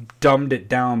 they dumbed it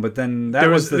down, but then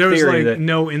there was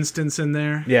no instance in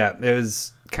there. Yeah, it was...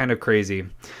 kind of crazy.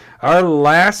 Our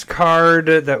last card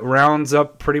that rounds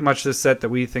up pretty much the set that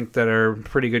we think that are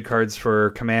pretty good cards for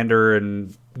Commander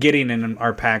and getting in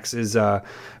our packs is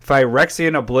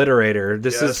Phyrexian Obliterator.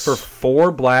 This is for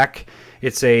 4 black.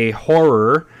 It's a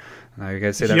horror. I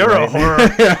gotta say that You're right. a horror.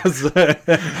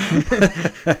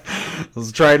 I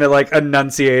was trying to like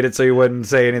enunciate it so you wouldn't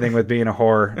say anything with being a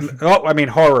horror. Oh, I mean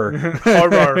horror.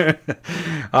 Horror.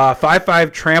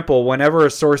 5/5 trample. Whenever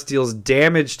a source deals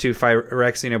damage to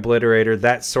Phyrexian Obliterator,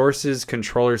 that source's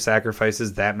controller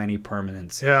sacrifices that many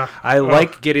permanents. Yeah. I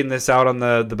like getting this out on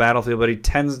the battlefield, but he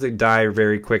tends to die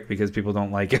very quick because people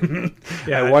don't like him.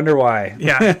 Yeah. I wonder why.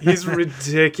 Yeah, he's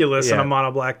ridiculous in Yeah. a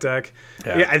mono black deck.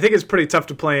 Yeah. Yeah, I think it's pretty tough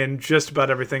to play in just about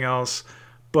everything else.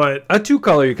 But A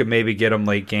 2-color, you could maybe get him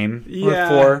late game.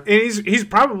 yeah, Or 4. and he's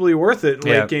probably worth it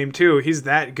in Yeah. late game too. He's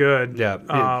that good.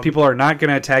 Yeah, people are not going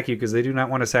to attack you because they do not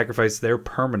want to sacrifice their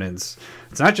permanents.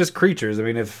 It's not just creatures. I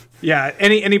mean, if Yeah,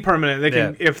 any permanent they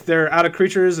can. Yeah. If they're out of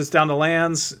creatures, it's down to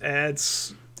lands.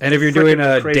 It's and if you're doing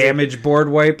freaking a crazy. damage board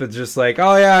wipe, it's just like,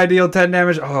 oh yeah, I deal 10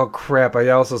 damage. Oh crap, I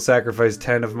also sacrificed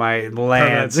 10 of my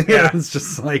lands. Permanents, Yeah, yeah. it's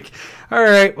just like, all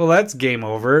right, well that's game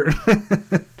over.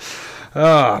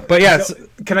 But yeah, it's-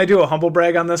 Can I do a humble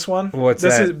brag on this one? What's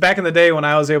this that? is back in the day when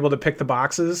I was able to pick the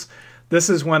boxes. This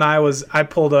is when I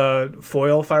pulled a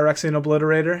foil Phyrexian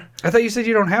Obliterator. I thought you said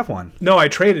you don't have one. No, I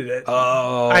traded it.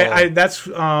 Oh,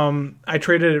 I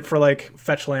traded it for like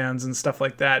fetch lands and stuff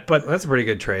like that. But that's a pretty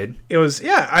good trade. it was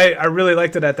I really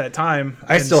liked it at that time.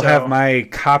 I And still so- have my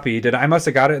copy. I must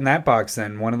have got it in that box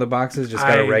then. One of the boxes just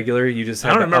got a I- regular. You just I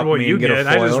had don't to remember up what me you and get a get.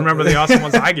 I just foil. remember the awesome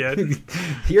ones I get.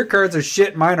 Your cards are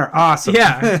shit. Mine are awesome.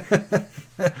 Yeah,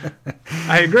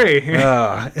 I agree.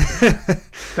 Uh,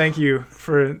 Thank you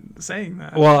for saying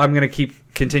that. well, I'm gonna keep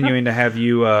continuing to have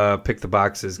you pick the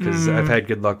boxes because I've had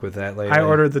good luck with that lately. I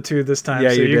ordered the 2 this time, Yeah,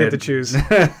 so you you get did. to choose.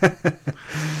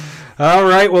 All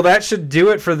right, well that should do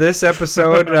it for this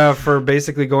episode. For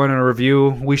basically going on a review,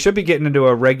 we should be getting into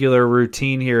a regular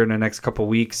routine here in the next couple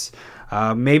weeks.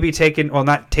 Maybe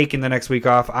not taking the next week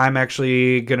off. I'm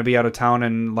actually going to be out of town,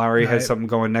 and Lowry has Right. something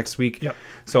going next week. Yep.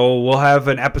 So we'll have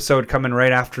an episode coming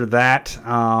right after that.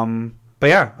 But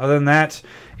yeah, other than that,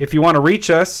 if you want to reach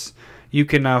us, you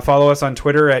can follow us on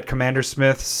Twitter at Commander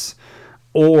Smiths,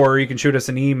 or you can shoot us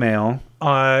an email.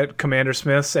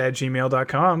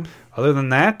 CommanderSmiths@gmail.com. Other than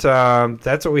that,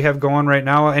 that's what we have going right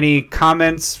now. Any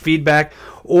comments, feedback,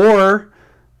 or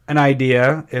an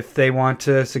idea if they want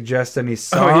to suggest any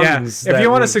songs. Oh yeah! If you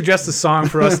want to suggest a song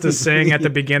for us to sing at the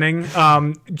beginning,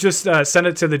 just send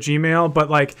it to the Gmail. But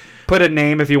like, put a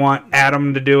name if you want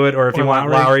Adam to do it, or if you want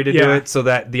Lowry to do yeah. it, so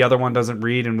that the other one doesn't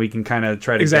read, and we can kind of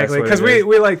try to exactly, guess because what it is.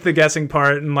 we like the guessing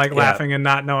part and like Yeah. laughing and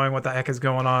not knowing what the heck is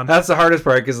going on. That's the hardest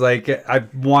part, because like I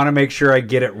want to make sure I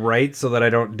get it right, so that I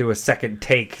don't do a second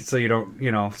take, so you don't,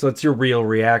 so it's your real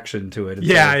reaction to it.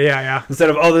 Yeah. Instead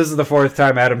of, oh, this is the 4th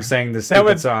time Adam sang this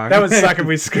stupid song. That would suck if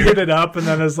we screwed it up and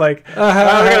then it's like, we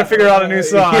gotta figure out a new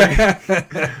song.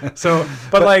 So,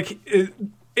 but like,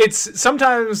 it's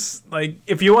sometimes like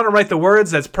if you want to write the words,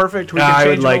 that's perfect. We can I change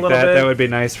would them like a little that. bit. That would be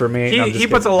nice for me. No, I'm He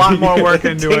just puts a kidding. lot more work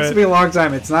into It takes it. me a long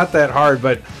time. It's not that hard,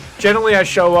 but Generally, I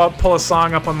show up, pull a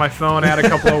song up on my phone, add a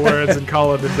couple of words, and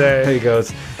call it a there day. he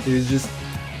goes. He's just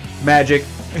magic.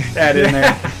 Add in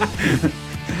there.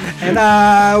 And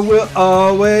I will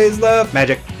always love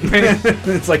magic.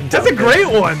 It's like That's a great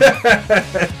one.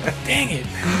 Dang it.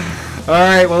 All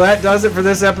right, well that does it for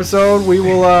this episode. We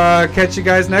will catch you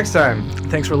guys next time.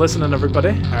 Thanks for listening, everybody.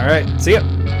 All right, see ya.